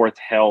carry forth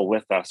hell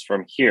with us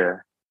from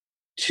here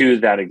to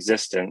that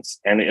existence,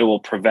 and it will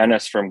prevent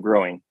us from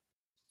growing.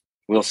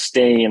 We'll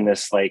stay in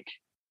this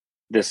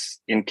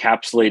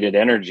encapsulated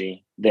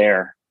energy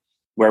there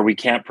where we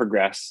can't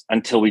progress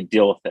until we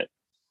deal with it.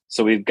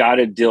 So we've got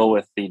to deal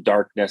with the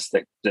darkness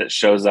that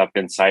shows up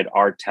inside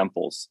our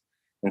temples,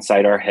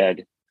 inside our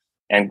head.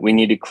 And we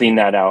need to clean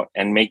that out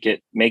and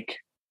make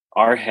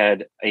our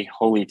head a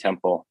holy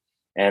temple,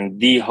 and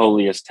the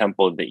holiest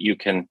temple that you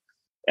can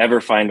ever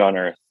find on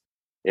earth.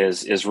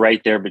 is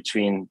right there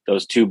between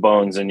those two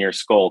bones in your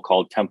skull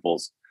called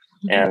temples.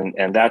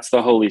 And that's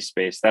the holy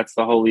space. That's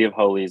the holy of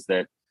holies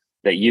that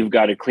you've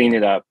got to clean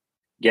it up,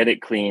 get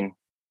it clean,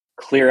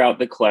 clear out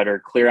the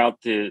clutter, clear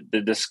out the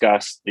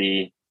disgust,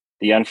 the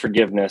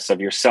unforgiveness of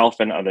yourself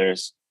and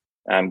others,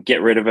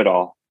 get rid of it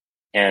all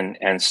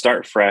and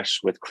start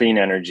fresh with clean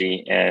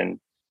energy.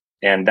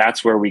 And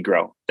that's where we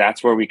grow.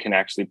 That's where we can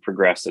actually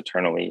progress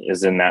eternally,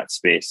 is in that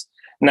space.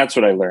 And that's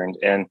what I learned.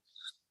 And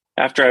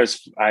after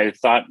I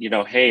thought,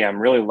 hey, I'm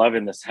really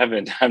loving this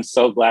heaven. I'm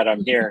so glad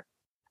I'm here.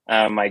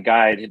 My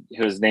guide,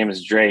 whose name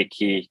is Drake,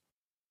 he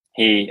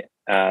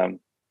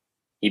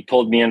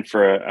pulled me in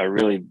for a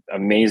really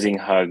amazing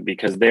hug,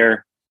 because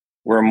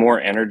we're a more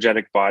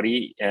energetic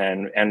body,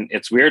 and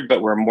it's weird,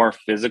 but we're more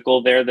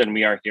physical there than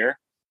we are here.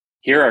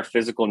 Here, our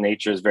physical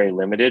nature is very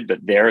limited, but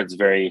there it's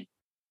very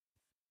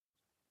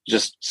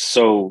just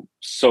so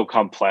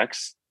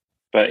complex.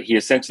 But he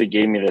essentially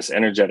gave me this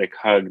energetic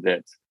hug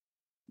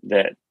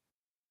that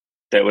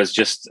was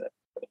just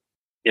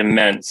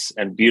immense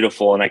and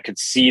beautiful. And I could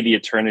see the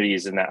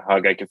eternities in that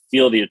hug. I could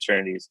feel the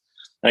eternities,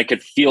 and I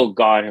could feel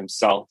God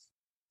himself,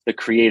 the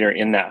creator,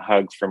 in that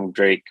hug from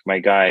Drake, my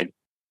guide.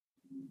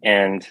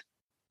 And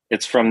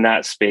it's from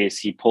that space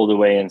he pulled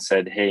away and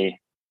said, hey,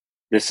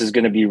 this is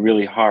going to be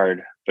really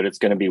hard, but it's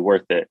going to be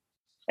worth it.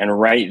 And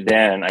right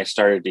then I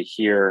started to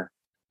hear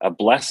a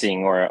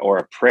blessing or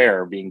a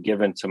prayer being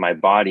given to my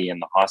body in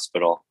the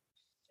hospital.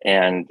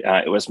 And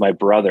it was my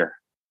brother.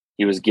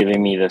 He was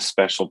giving me this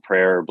special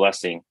prayer or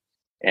blessing.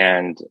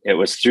 And it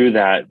was through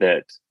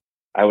that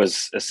I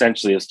was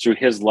essentially, it was through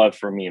his love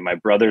for me, my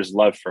brother's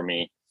love for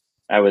me.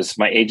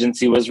 My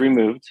agency was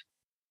removed.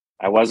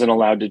 I wasn't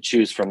allowed to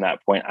choose from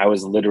that point. I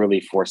was literally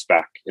forced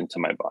back into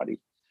my body.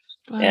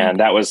 Wow. And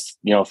that was,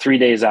 3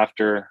 days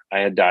after I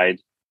had died.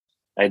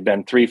 I had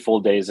been 3 full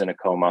days in a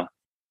coma,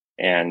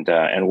 and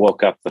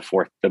woke up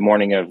the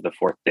morning of the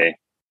 4th day.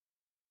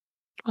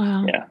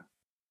 Wow. Yeah.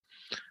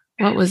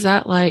 What was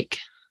that like?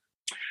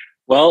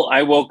 Well,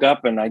 I woke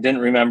up and I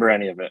didn't remember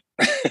any of it.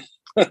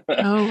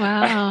 Oh,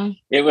 wow.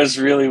 It was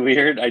really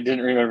weird. I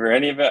didn't remember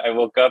any of it. I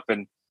woke up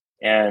and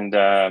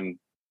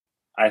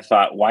I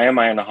thought, why am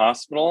I in a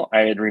hospital?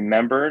 I had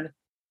remembered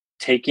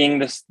taking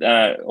this.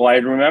 I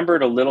had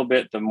remembered a little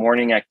bit the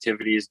morning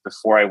activities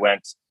before I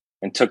went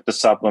and took the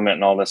supplement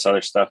and all this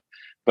other stuff.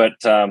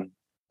 But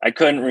I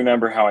couldn't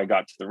remember how I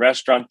got to the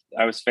restaurant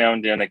I was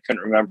found in. I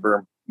couldn't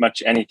remember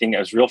much anything. I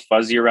was real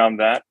fuzzy around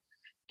that.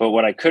 But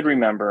what I could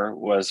remember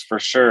was for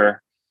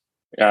sure,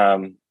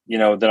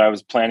 that I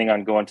was planning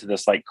on going to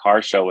this like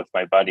car show with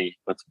my buddy,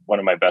 with one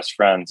of my best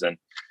friends. And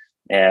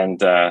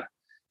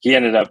he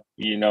ended up,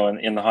 in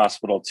the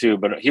hospital too,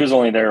 but he was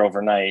only there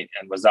overnight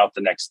and was out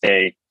the next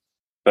day.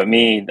 But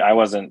me, I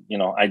wasn't,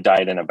 I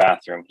died in a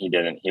bathroom. He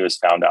didn't. He was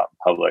found out in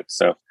public.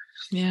 So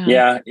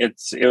yeah,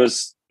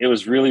 it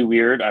was really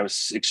weird. I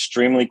was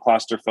extremely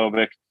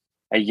claustrophobic.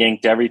 I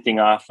yanked everything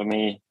off of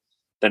me.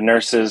 The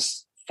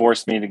nurses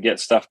forced me to get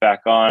stuff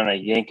back on. I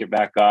yank it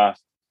back off.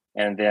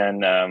 And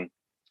then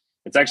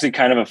it's actually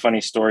kind of a funny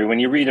story. When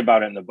you read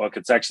about it in the book,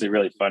 it's actually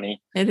really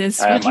funny. It is.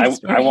 I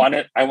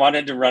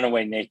wanted to run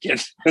away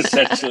naked,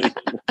 essentially,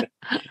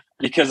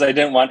 because I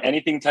didn't want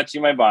anything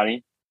touching my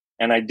body.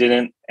 And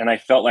I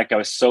felt like I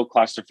was so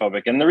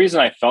claustrophobic. And the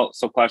reason I felt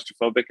so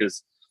claustrophobic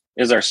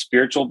is our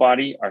spiritual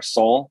body, our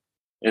soul,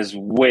 is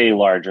way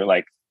larger,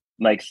 like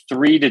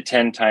 3 to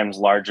 10 times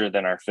larger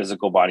than our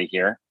physical body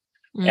here.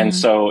 And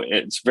so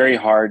it's very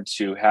hard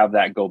to have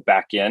that go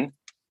back in.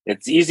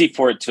 It's easy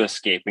for it to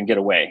escape and get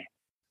away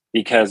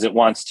because it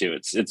wants to.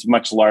 It's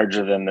much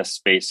larger than this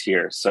space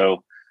here.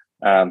 So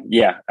I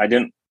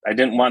didn't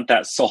want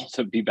that soul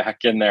to be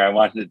back in there. I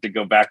wanted it to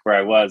go back where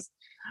I was.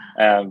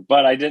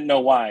 But I didn't know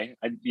why.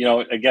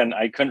 Again,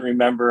 I couldn't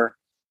remember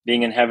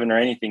being in heaven or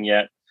anything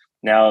yet.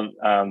 Now,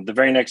 the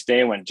very next day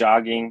I went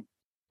jogging,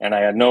 and I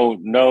had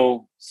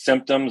no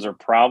symptoms or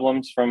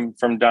problems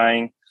from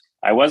dying.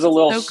 I was a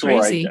little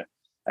sore.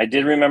 I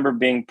did remember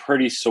being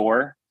pretty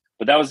sore,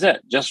 but that was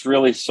it. Just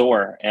really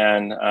sore.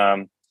 And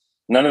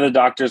none of the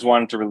doctors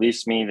wanted to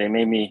release me. They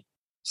made me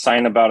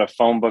sign about a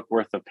phone book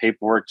worth of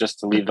paperwork just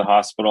to leave the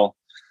hospital.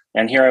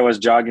 And here I was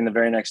jogging the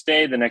very next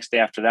day. The next day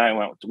after that,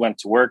 I went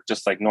to work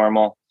just like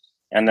normal.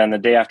 And then the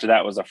day after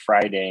that was a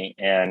Friday.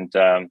 And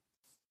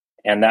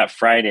that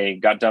Friday,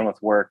 got done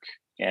with work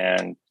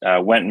and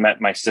went and met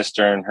my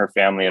sister and her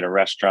family at a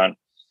restaurant.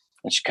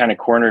 And she kind of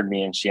cornered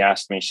me and she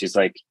asked me, she's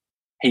like,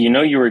 hey,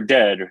 you were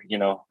dead,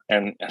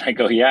 and I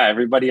go, yeah,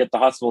 everybody at the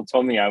hospital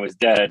told me I was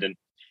dead. And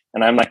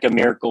I'm like a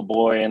miracle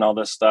boy and all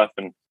this stuff.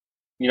 And,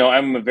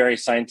 I'm a very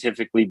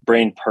scientifically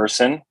brained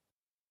person.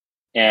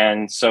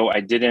 And so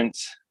I didn't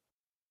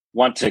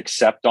want to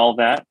accept all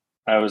that.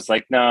 I was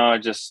like, no,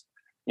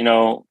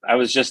 I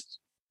was just,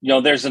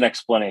 there's an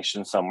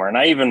explanation somewhere. And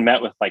I even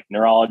met with like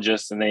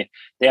neurologists, and they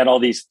had all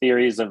these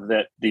theories of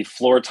that the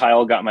floor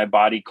tile got my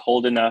body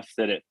cold enough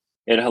that it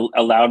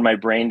allowed my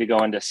brain to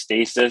go into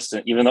stasis.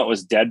 And even though it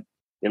was dead,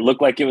 it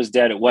looked like it was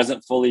dead. It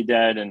wasn't fully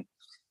dead. And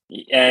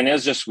it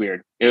was just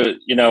weird.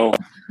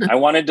 I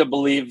wanted to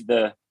believe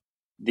the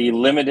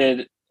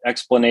limited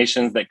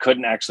explanations that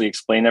couldn't actually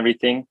explain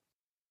everything.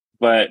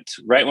 But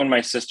right when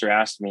my sister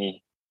asked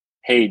me,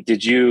 hey,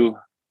 did you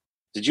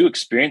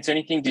experience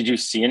anything? Did you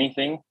see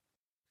anything?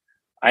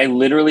 I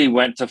literally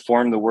went to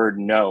form the word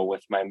no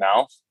with my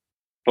mouth.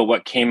 But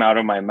what came out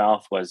of my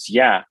mouth was,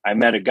 yeah, I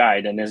met a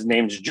guide and his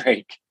name's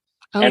Drake.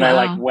 Oh, and wow. I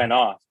like went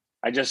off.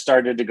 I just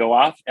started to go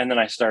off, and then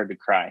I started to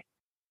cry.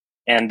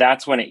 And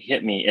that's when it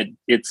hit me.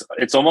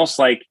 It's almost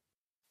like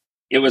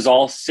it was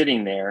all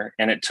sitting there,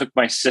 and it took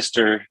my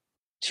sister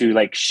to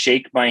like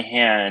shake my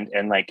hand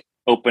and like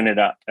open it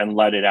up and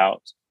let it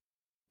out.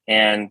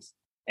 And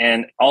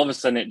all of a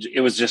sudden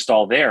it was just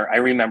all there. I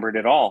remembered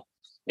it all.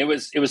 It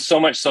was so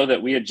much so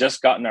that we had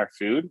just gotten our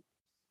food,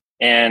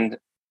 and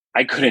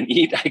I couldn't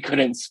eat, I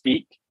couldn't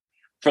speak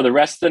for the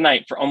rest of the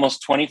night for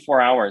almost 24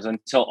 hours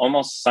until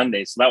almost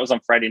Sunday. So that was on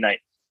Friday night.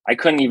 I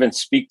couldn't even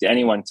speak to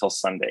anyone until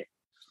Sunday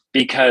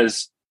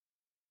because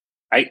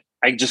I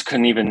just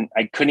couldn't even,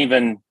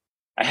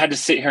 I had to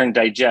sit here and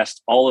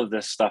digest all of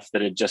this stuff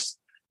that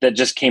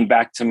just came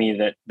back to me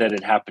that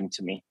had happened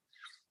to me.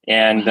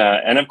 And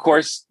of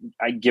course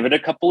I give it a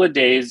couple of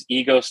days,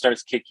 ego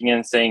starts kicking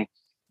in saying,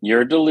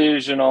 you're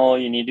delusional.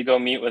 You need to go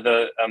meet with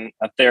a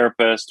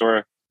therapist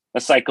or a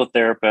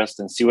psychotherapist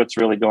and see what's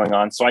really going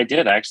on. So I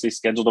did. I actually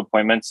scheduled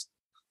appointments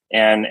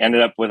and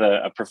ended up with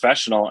a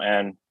professional.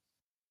 And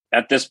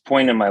at this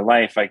point in my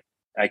life,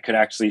 I could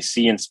actually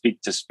see and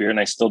speak to spirit, and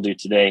I still do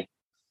today.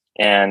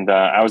 And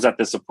I was at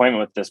this appointment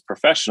with this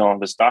professional,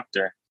 this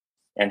doctor,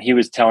 and he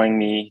was telling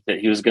me that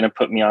he was going to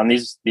put me on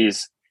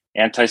these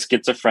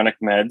anti-schizophrenic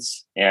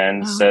meds,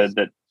 and said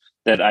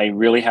that I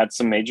really had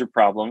some major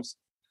problems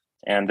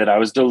and that I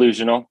was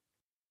delusional,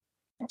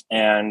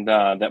 and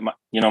that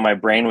my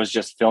brain was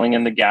just filling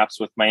in the gaps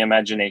with my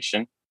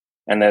imagination,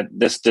 and that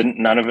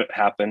none of it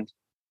happened.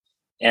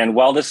 And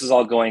while this is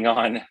all going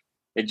on,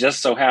 it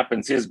just so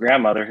happens his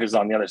grandmother, who's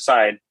on the other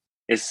side,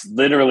 is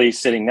literally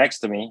sitting next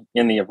to me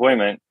in the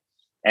appointment,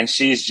 and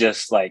she's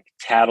just like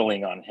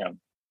tattling on him,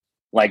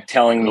 like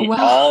telling me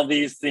all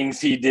these things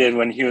he did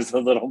when he was a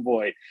little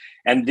boy.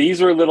 And these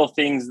were little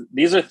things.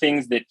 These are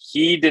things that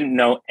he didn't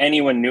know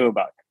anyone knew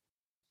about him.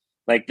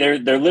 Like they're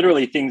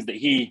literally things that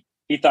he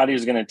thought he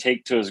was going to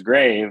take to his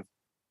grave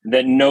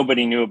that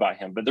nobody knew about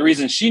him. But the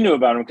reason she knew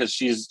about him because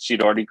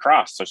she'd already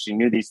crossed, so she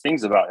knew these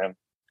things about him.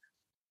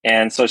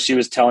 And so she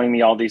was telling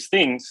me all these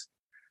things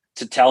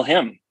to tell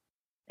him.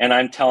 And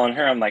I'm telling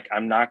her, I'm like,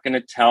 I'm not going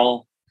to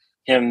tell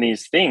him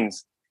these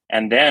things.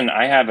 And then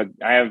I have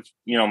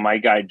my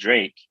guy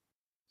Drake.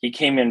 He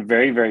came in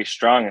very, very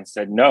strong and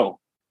said, no,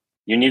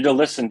 you need to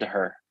listen to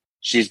her.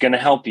 She's going to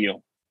help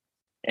you.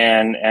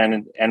 And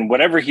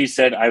whatever he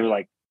said, I was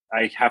like,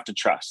 I have to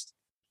trust.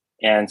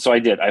 And so I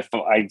did.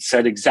 I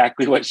said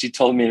exactly what she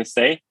told me to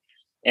say,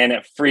 and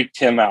it freaked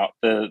him out.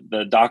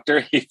 The doctor,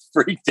 he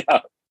freaked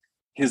out.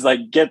 He's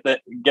like, get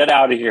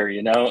out of here,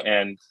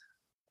 and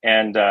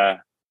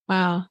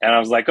wow. And I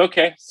was like,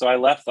 okay. So I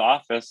left the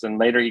office, and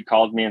later he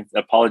called me and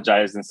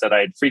apologized and said I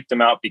had freaked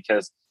him out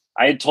because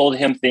I had told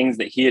him things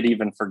that he had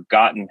even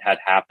forgotten had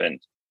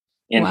happened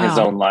in his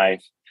own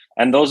life.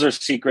 And those are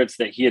secrets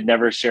that he had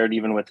never shared,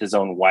 even with his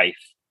own wife,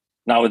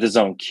 not with his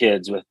own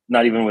kids,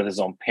 not even with his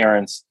own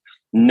parents.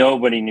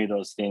 Nobody knew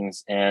those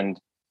things. And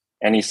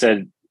he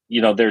said,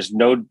 there's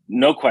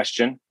no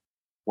question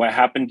what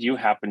happened to you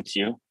happened to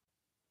you.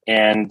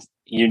 And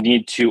you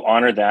need to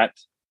honor that.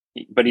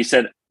 But he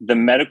said, the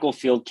medical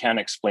field can't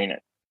explain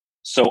it.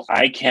 So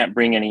I can't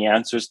bring any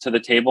answers to the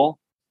table,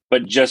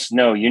 but just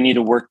know you need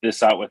to work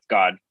this out with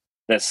God,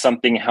 that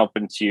something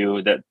happened to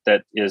you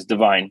that is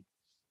divine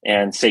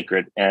and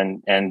sacred,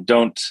 and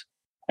don't.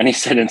 And he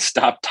said, and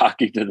stop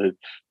talking to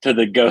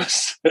the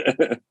ghosts.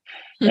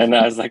 And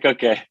I was like,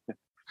 okay,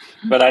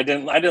 but I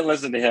didn't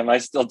listen to him. I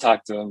still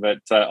talk to him, but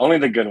only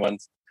the good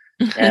ones.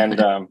 And,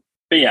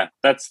 but yeah,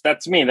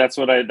 that's me. That's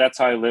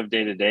how I live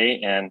day to day.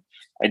 And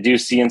I do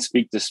see and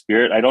speak to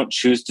spirit. I don't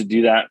choose to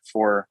do that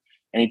for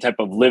any type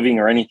of living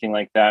or anything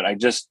like that.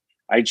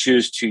 I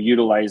choose to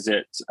utilize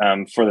it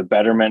for the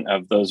betterment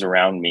of those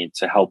around me,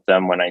 to help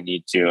them when I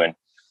need to,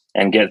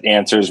 and get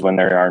answers when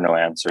there are no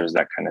answers,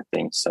 that kind of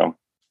thing. So,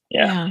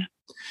 yeah.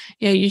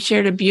 You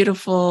shared a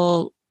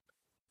beautiful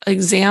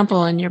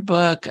example in your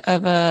book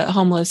of a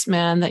homeless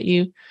man that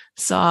you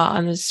saw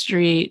on the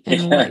street,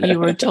 and what you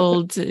were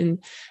told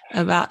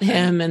about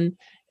him,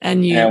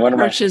 and you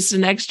purchased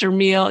an extra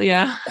meal.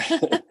 Yeah.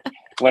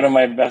 One of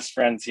my best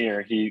friends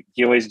here, he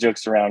always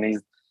jokes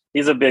around.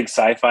 He's a big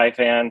sci-fi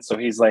fan. So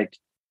he's like,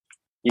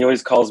 he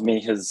always calls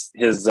me his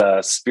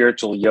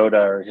spiritual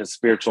Yoda or his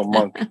spiritual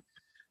monk.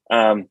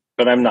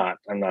 But I'm not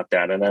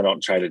that. And I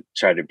don't try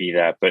to be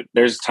that, but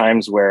there's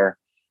times where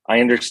I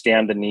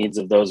understand the needs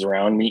of those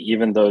around me,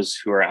 even those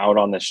who are out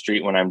on the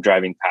street when I'm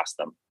driving past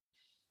them.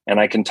 And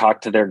I can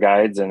talk to their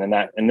guides. And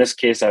in this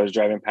case, I was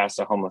driving past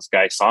a homeless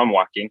guy, saw him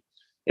walking.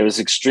 It was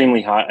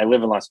extremely hot. I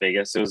live in Las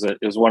Vegas. It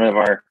was one of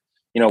our,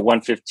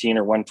 115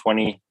 or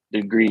 120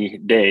 degree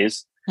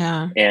days.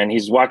 Yeah. And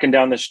he's walking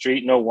down the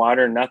street, no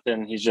water,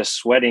 nothing. He's just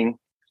sweating.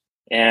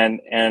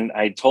 And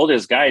I told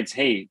his guides,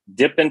 hey,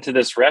 dip into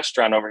this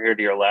restaurant over here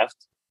to your left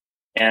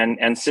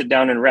and sit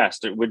down and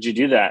rest? Or would you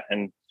do that?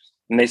 And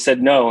they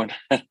said no. And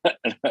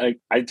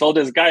I told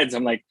his guides,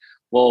 I'm like,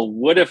 well,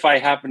 what if I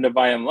happen to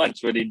buy him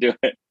lunch? Would he do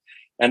it?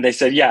 And they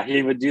said, yeah,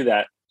 he would do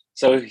that.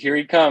 So here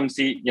he comes.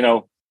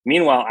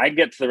 Meanwhile, I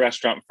get to the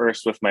restaurant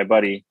first with my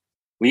buddy.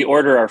 We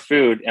order our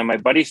food, and my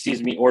buddy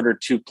sees me order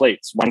 2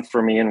 plates, one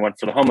for me and one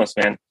for the homeless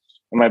man.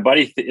 And my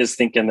buddy is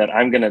thinking that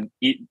I'm going to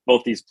eat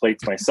both these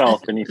plates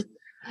myself. And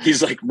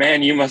he's like,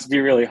 man, you must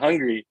be really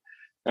hungry.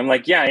 I'm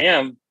like, yeah, I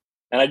am.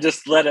 And I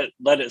just let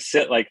it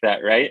sit like that.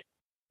 Right.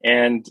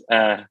 And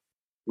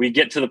we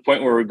get to the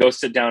point where we go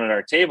sit down at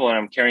our table, and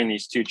I'm carrying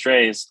these 2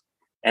 trays.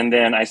 And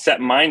then I set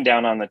mine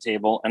down on the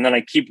table, and then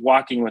I keep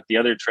walking with the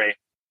other tray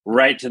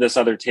right to this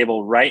other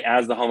table, right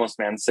as the homeless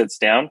man sits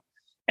down,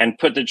 and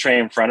put the tray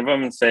in front of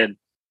him and said,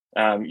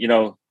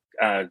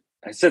 I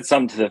said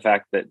something to the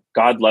fact that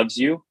God loves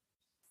you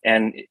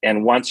and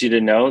wants you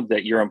to know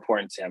that you're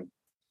important to him.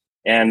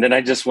 And then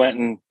I just went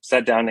and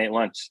sat down and ate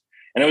lunch.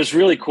 And it was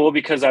really cool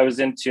because I was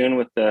in tune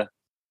with the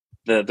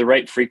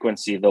right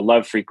frequency, the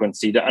love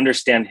frequency, to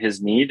understand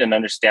his need and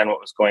understand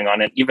what was going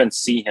on and even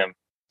see him.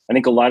 I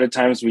think a lot of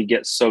times we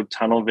get so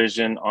tunnel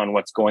vision on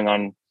what's going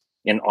on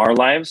in our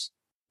lives,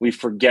 we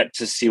forget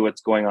to see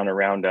what's going on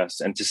around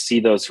us and to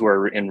see those who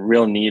are in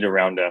real need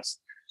around us.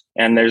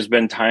 And there's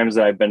been times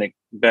that I've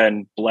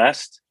been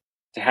blessed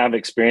to have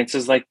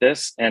experiences like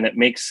this, and it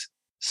makes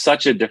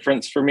such a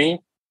difference for me.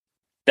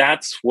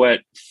 That's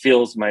what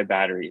fills my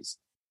batteries.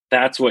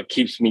 That's what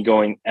keeps me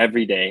going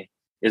every day,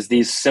 is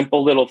these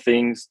simple little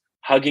things,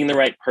 hugging the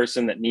right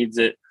person that needs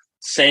it,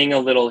 saying a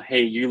little,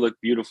 hey, you look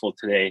beautiful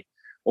today,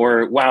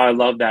 or wow, I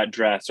love that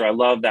dress, or I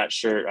love that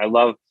shirt,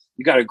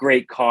 you got a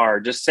great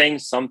car. Just saying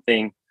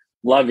something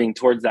loving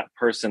towards that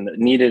person that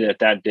needed it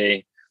that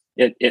day.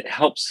 It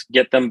helps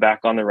get them back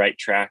on the right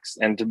tracks.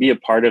 And to be a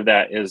part of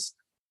that is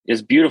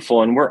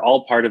beautiful. And we're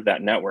all part of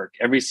that network,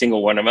 every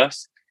single one of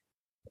us.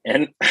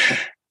 And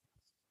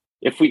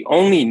if we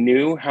only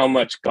knew how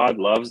much God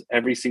loves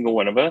every single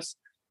one of us,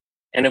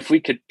 and if we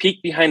could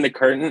peek behind the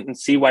curtain and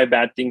see why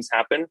bad things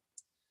happen,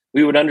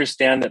 we would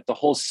understand that the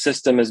whole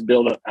system is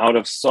built out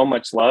of so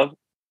much love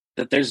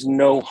that there's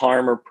no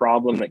harm or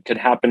problem that could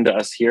happen to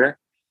us here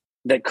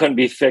that couldn't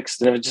be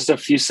fixed in just a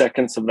few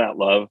seconds of that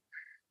love.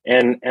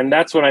 And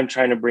that's what I'm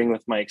trying to bring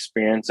with my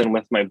experience and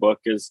with my book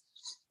is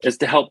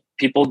to help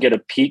people get a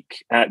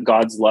peek at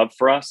God's love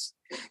for us.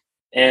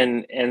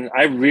 And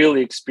I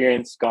really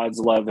experienced God's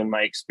love in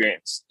my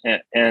experience.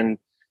 And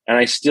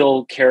I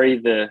still carry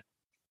the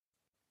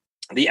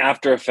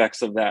after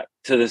effects of that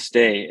to this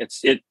day.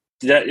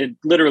 It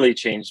literally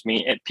changed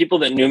me. And people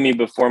that knew me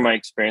before my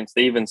experience,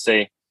 they even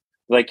say,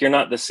 like, you're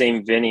not the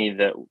same Vinny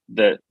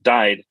that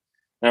died.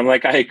 And I'm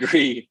like, I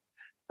agree.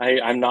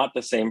 I'm not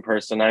the same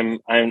person. I'm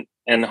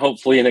and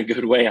hopefully in a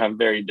good way, I'm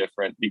very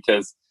different,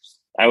 because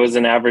I was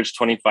an average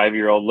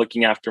 25-year-old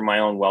looking after my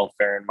own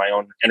welfare and my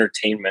own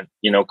entertainment,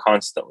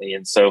 constantly.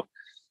 And so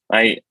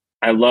I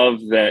love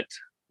that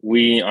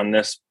we on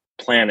this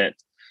planet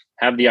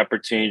have the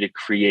opportunity to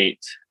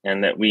create,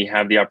 and that we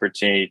have the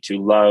opportunity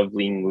to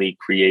lovingly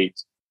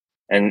create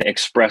and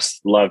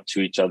express love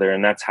to each other.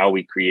 And that's how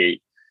we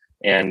create.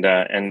 And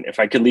if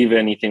I could leave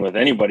anything with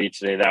anybody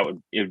today,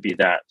 it would be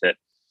that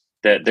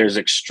there's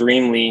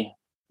extremely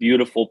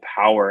beautiful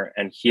power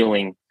and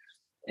healing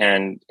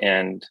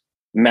and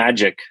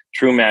magic,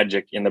 true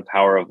magic in the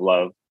power of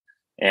love.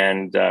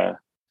 And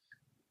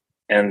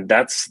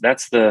that's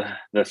the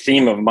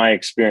theme of my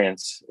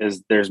experience,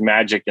 is there's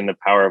magic in the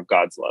power of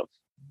God's love,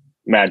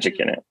 magic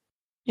in it.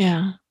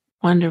 Yeah.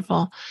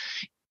 Wonderful.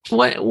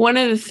 One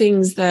of the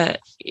things that,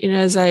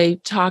 as I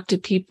talk to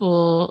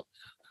people,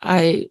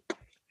 I've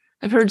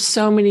heard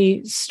so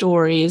many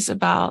stories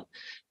about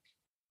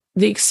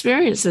the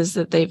experiences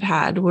that they've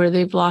had where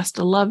they've lost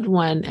a loved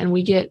one, and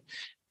we get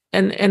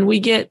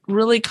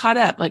really caught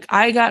up. Like,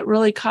 I got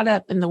really caught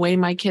up in the way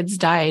my kids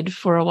died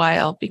for a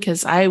while,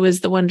 because I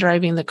was the one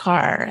driving the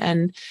car,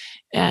 and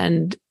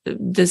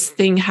this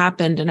thing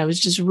happened, and I was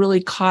just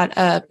really caught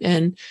up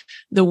in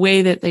the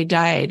way that they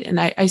died. And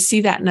I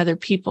see that in other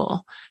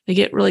people. They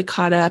get really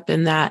caught up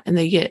in that, and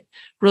they get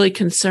really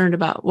concerned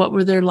about what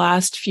were their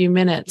last few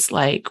minutes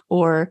like,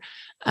 or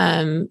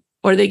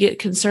they get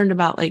concerned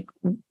about like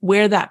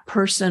where that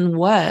person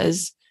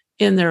was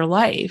in their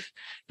life,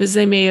 because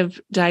they may have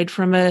died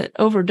from an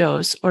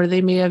overdose, or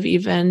they may have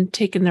even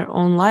taken their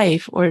own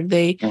life, or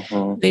they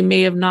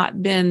may have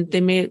not been,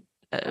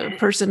 a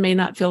person may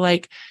not feel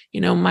like,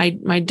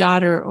 my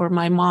daughter or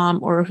my mom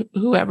or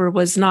whoever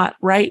was not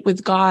right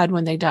with God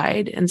when they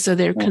died. And so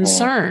they're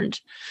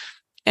concerned.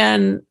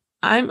 And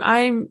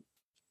I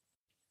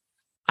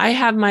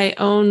have my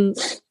own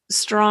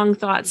strong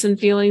thoughts and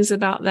feelings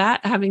about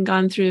that, having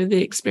gone through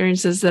the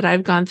experiences that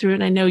I've gone through.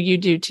 And I know you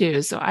do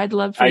too. So I'd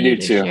love for you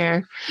to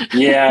share.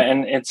 Yeah.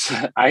 And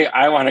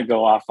I want to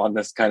go off on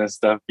this kind of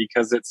stuff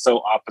because it's so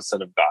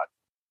opposite of God.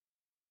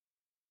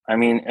 I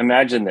mean,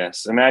 imagine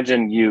this.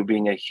 Imagine you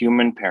being a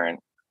human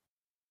parent.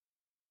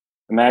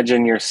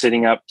 Imagine you're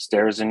sitting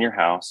upstairs in your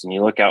house and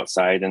you look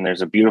outside and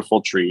there's a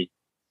beautiful tree,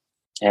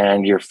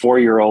 and your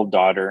 4-year-old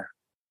daughter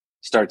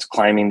starts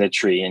climbing the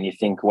tree, and you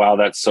think, wow,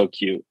 that's so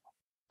cute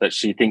that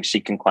she thinks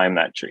she can climb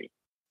that tree.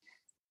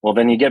 Well,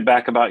 then you get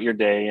back about your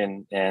day,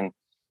 and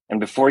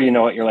before you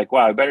know it, you're like,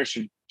 wow, I better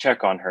should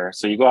check on her.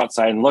 So you go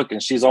outside and look,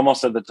 and she's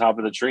almost at the top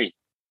of the tree,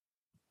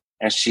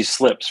 and she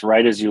slips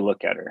right as you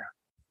look at her.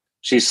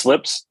 She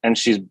slips, and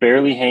she's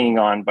barely hanging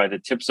on by the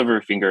tips of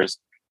her fingers,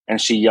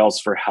 and she yells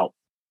for help.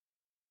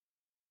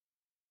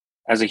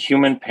 As a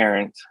human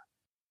parent,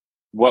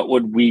 what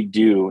would we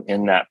do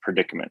in that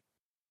predicament?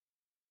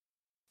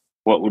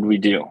 What would we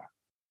do?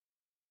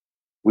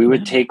 We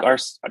would take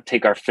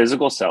our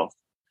physical self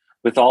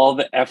with all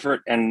the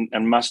effort and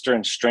muster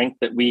and strength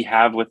that we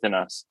have within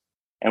us,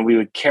 and we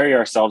would carry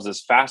ourselves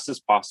as fast as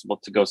possible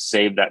to go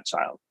save that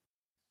child.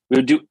 We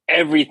would do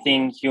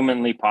everything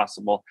humanly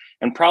possible,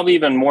 and probably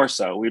even more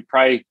so. We'd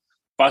probably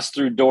bust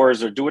through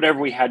doors or do whatever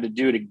we had to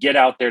do to get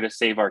out there to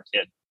save our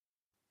kid,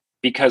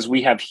 because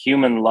we have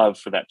human love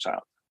for that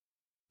child.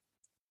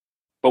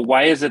 But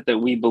why is it that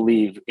we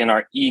believe in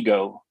our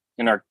ego,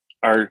 in our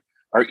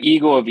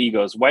ego of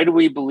egos? Why do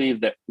we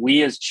believe that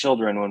we as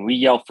children, when we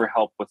yell for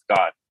help with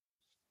God,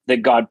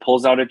 that God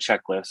pulls out a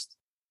checklist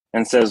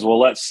and says, well,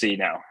 let's see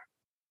now.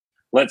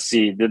 Let's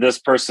see, did this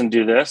person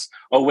do this?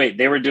 Oh, wait,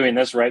 they were doing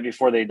this right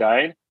before they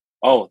died.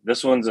 Oh,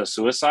 this one's a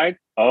suicide.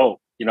 Oh,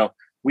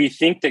 we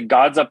think that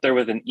God's up there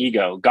with an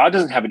ego. God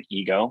doesn't have an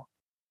ego.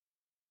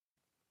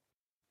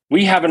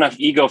 We have enough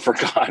ego for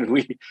God.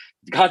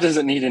 God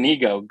doesn't need an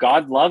ego.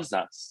 God loves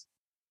us.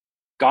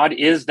 God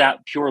is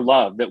that pure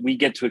love that we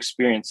get to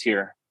experience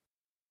here.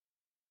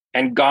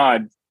 And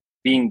God,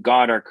 being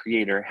God, our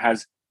creator,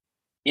 has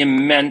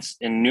immense,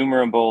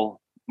 innumerable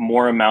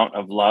more amount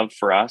of love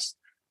for us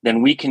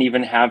than we can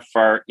even have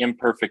for our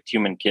imperfect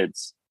human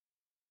kids.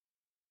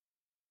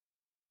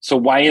 So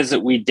why is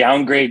it we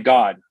downgrade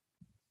God?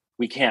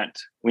 We can't.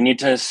 We need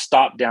to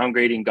stop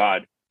downgrading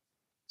God.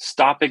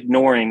 Stop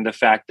ignoring the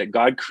fact that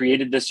God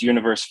created this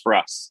universe for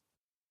us.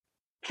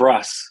 For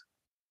us.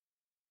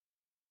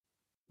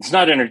 It's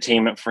not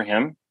entertainment for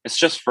him. It's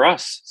just for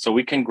us so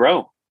we can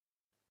grow.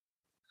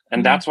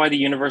 And that's why the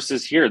universe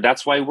is here.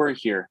 That's why we're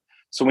here.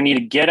 So we need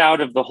to get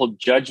out of the whole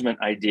judgment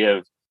idea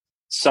of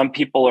some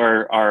people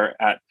are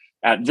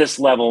at this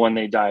level when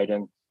they died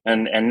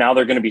and now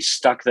they're going to be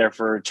stuck there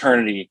for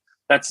eternity.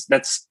 That's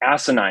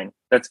asinine.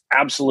 That's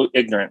absolute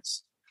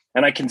ignorance.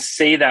 And I can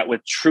say that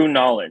with true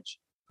knowledge,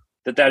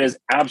 that is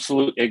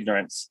absolute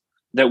ignorance,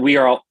 that we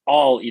are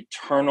all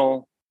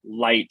eternal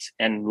light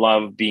and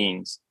love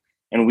beings.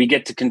 And we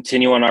get to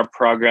continue on our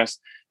progress,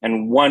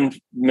 and one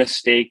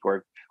mistake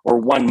or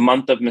 1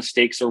 month of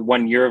mistakes or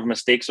 1 year of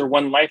mistakes or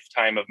one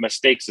lifetime of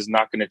mistakes is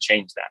not going to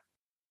change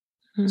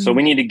that. So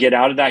we need to get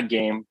out of that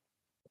game.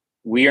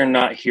 We are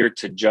not here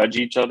to judge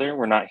each other.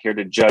 We're not here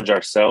to judge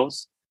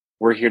ourselves.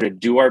 We're here to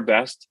do our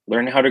best,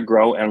 learn how to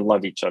grow, and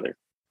love each other.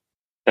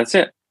 That's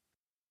it.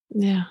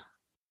 Yeah.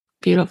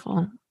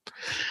 Beautiful.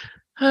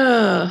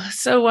 Oh,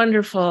 so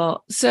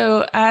wonderful.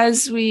 So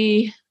as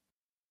we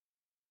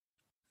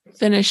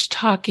finish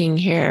talking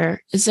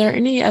here, is there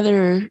any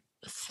other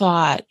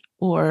thought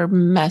or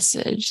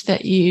message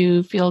that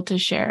you feel to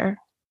share?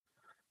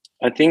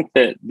 I think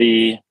that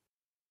the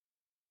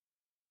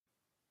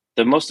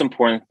most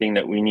important thing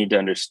that we need to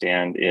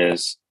understand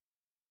is,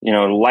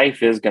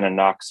 life is going to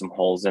knock some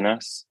holes in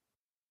us,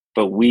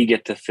 but we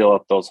get to fill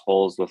up those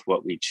holes with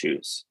what we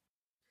choose.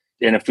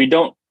 And if we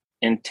don't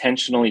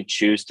intentionally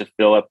choose to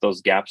fill up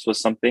those gaps with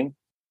something,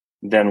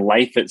 then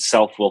life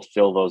itself will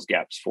fill those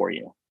gaps for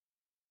you.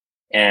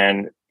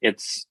 And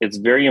it's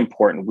very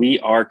important. We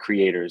are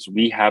creators.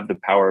 We have the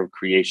power of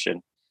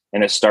creation,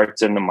 and it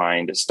starts in the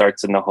mind. It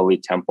starts in the holy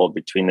temple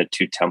between the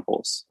two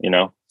temples.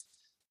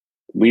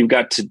 We've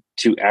got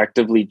to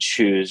actively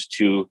choose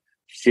to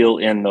fill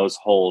in those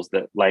holes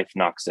that life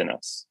knocks in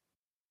us.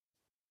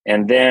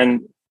 And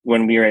then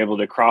when we are able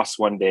to cross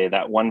one day,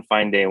 that one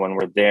fine day when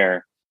we're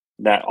there,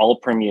 that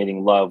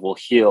all-permeating love will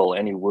heal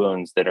any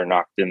wounds that are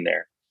knocked in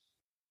there.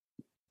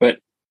 But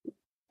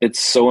it's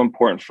so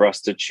important for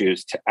us to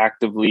choose to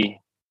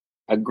actively,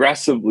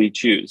 aggressively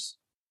choose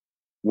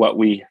what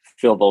we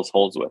fill those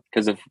holes with.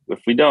 Because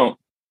if we don't,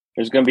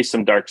 there's going to be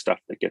some dark stuff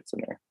that gets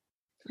in there.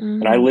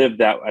 And I lived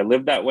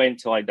that way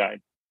until I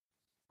died.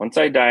 Once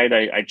I died,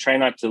 I try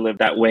not to live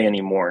that way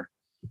anymore.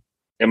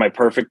 Am I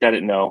perfect at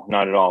it? No,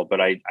 not at all. But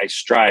I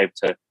strive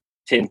to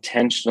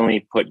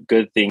intentionally put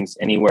good things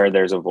anywhere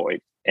there's a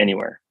void.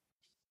 Anywhere,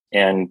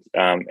 and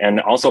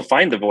also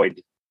find the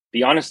void.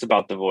 Be honest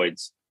about the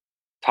voids.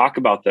 Talk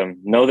about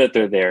them. Know that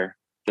they're there.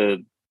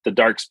 The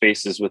dark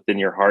spaces within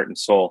your heart and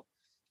soul.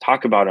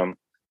 Talk about them.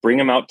 Bring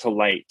them out to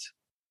light,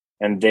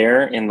 and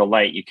there in the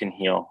light you can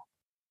heal,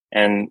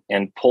 and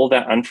pull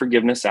that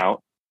unforgiveness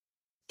out.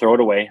 Throw it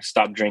away.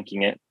 Stop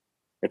drinking it.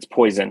 It's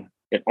poison.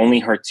 It only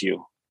hurts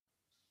you.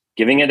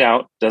 Giving it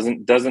out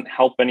doesn't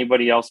help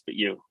anybody else but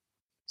you.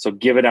 So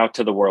give it out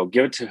to the world.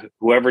 Give it to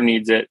whoever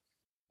needs it.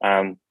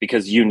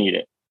 Because you need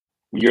it.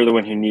 You're the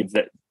one who needs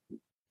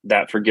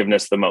that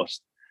forgiveness the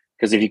most.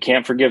 Because if you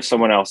can't forgive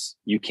someone else,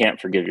 you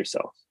can't forgive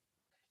yourself.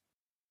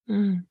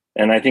 And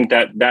I think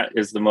that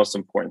is the most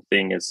important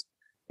thing is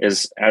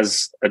is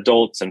as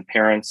adults and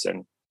parents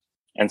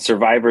and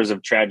survivors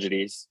of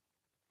tragedies.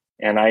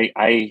 And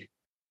I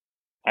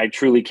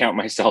truly count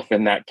myself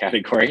in that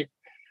category.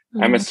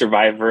 Mm-hmm. I'm a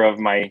survivor of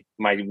my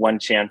one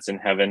chance in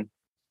heaven.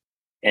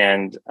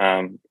 And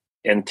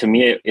to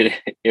me,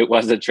 it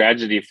was a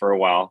tragedy for a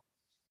while,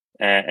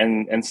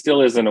 and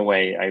still is in a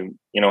way.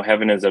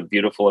 Heaven is a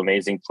beautiful,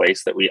 amazing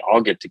place that we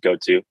all get to go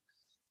to,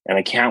 and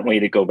I can't wait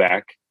to go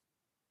back.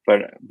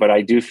 But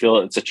I do feel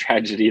it's a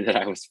tragedy that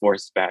I was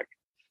forced back.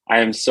 I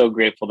am so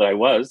grateful that I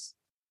was,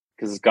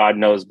 because God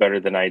knows better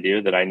than I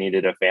do that I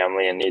needed a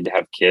family and need to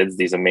have kids,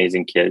 these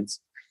amazing kids,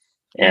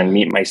 and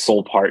meet my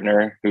soul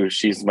partner,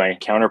 she's my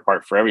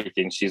counterpart for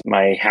everything. She's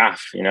my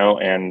half,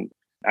 and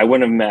I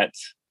wouldn't have met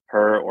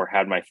her or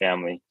had my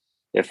family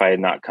if I had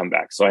not come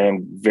back. So I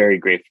am very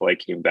grateful I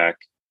came back.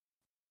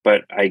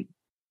 But I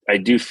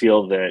do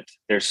feel that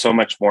there's so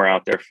much more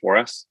out there for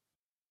us.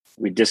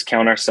 We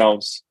discount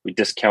ourselves, we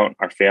discount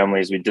our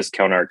families, we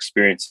discount our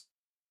experiences.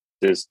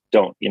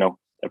 Don't,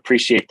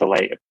 appreciate the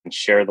light and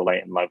share the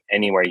light and love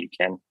anywhere you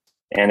can.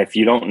 And if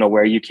you don't know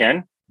where you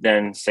can,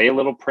 then say a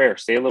little prayer,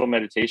 say a little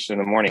meditation in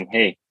the morning.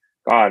 Hey,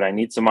 God, I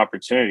need some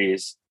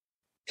opportunities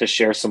to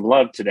share some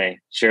love today,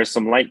 share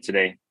some light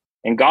today.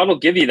 And God will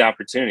give you the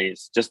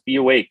opportunities. Just be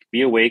awake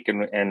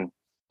and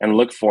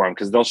look for them,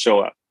 because they'll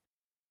show up.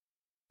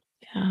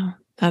 Yeah,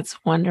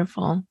 that's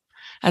wonderful.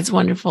 That's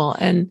wonderful.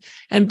 And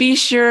be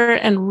sure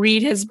and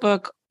read his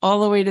book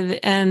all the way to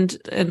the end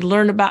and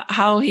learn about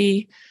how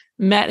he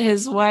met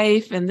his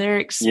wife and their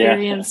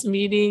experience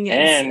meeting.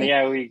 And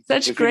we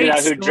great out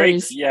who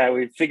stories. Drake.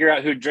 We figure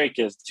out who Drake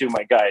is too,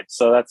 my guide.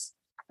 So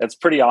that's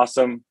pretty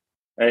awesome.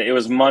 It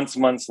was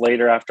months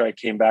later after I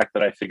came back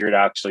that I figured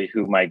out actually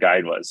who my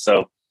guide was.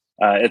 So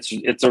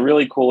it's a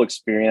really cool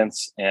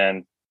experience,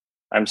 and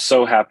I'm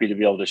so happy to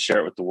be able to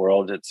share it with the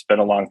world. It's been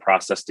a long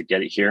process to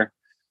get it here.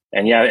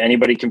 And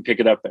anybody can pick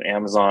it up at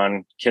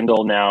Amazon,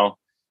 Kindle now.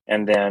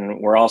 And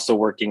then we're also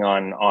working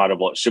on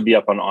Audible. It should be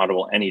up on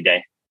Audible any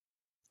day.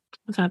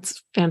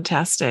 That's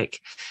fantastic.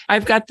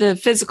 I've got the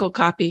physical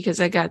copy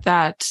because I got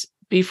that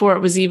before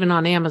it was even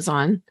on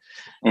Amazon.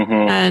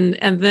 Mm-hmm.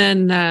 And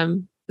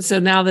then, so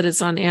now that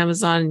it's on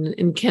Amazon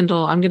and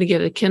Kindle, I'm going to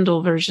get a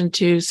Kindle version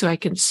too, so I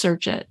can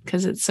search it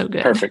because it's so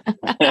good. Perfect.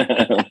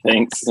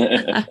 Thanks.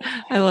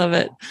 I love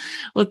it.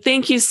 Well,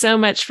 thank you so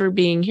much for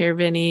being here,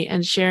 Vinny,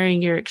 and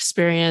sharing your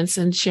experience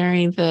and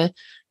sharing the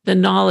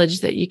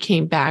knowledge that you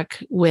came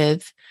back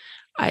with.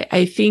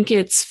 I think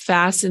it's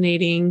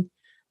fascinating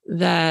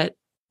that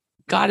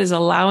God is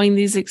allowing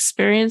these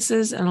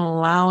experiences and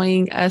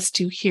allowing us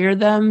to hear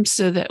them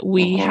so that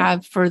we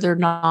have further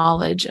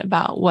knowledge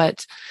about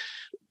what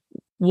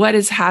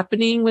is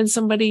happening when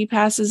somebody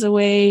passes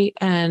away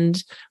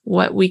and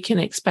what we can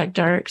expect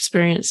our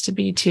experience to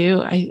be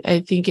too.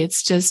 I think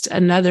it's just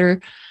another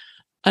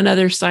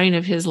sign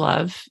of his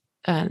love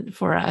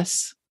for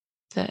us.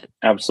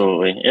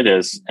 Absolutely, it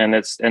is, and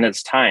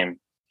it's time.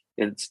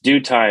 It's due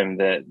time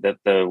that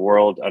the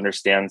world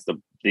understands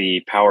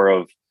the power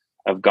of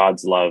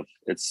God's love.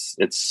 It's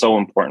so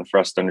important for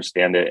us to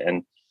understand it,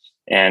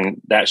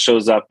 and that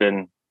shows up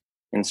in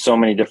so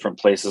many different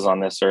places on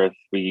this earth.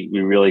 We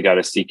really got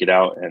to seek it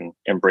out and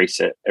embrace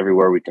it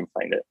everywhere we can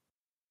find it.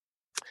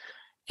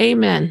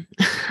 Amen.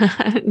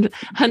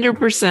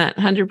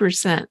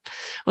 100%.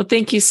 Well,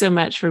 thank you so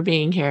much for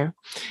being here.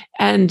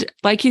 And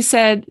like you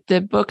said,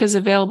 the book is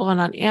available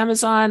on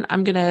Amazon.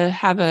 I'm going to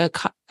have a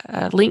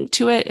link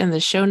to it in the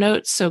show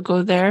notes. So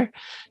go there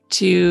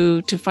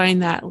to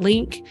find that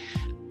link.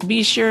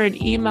 Be sure and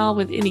email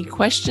with any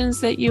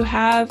questions that you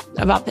have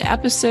about the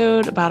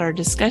episode, about our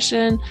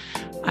discussion.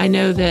 I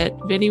know that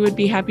Vinny would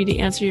be happy to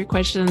answer your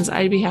questions.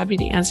 I'd be happy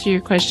to answer your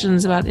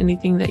questions about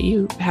anything that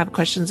you have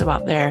questions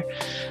about there.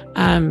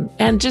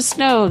 And just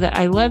know that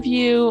I love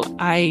you,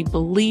 I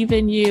believe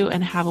in you,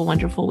 and have a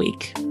wonderful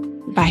week.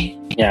 Bye.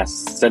 Yes,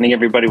 sending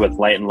everybody with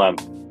light and love.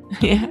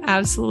 Yeah,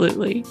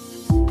 absolutely.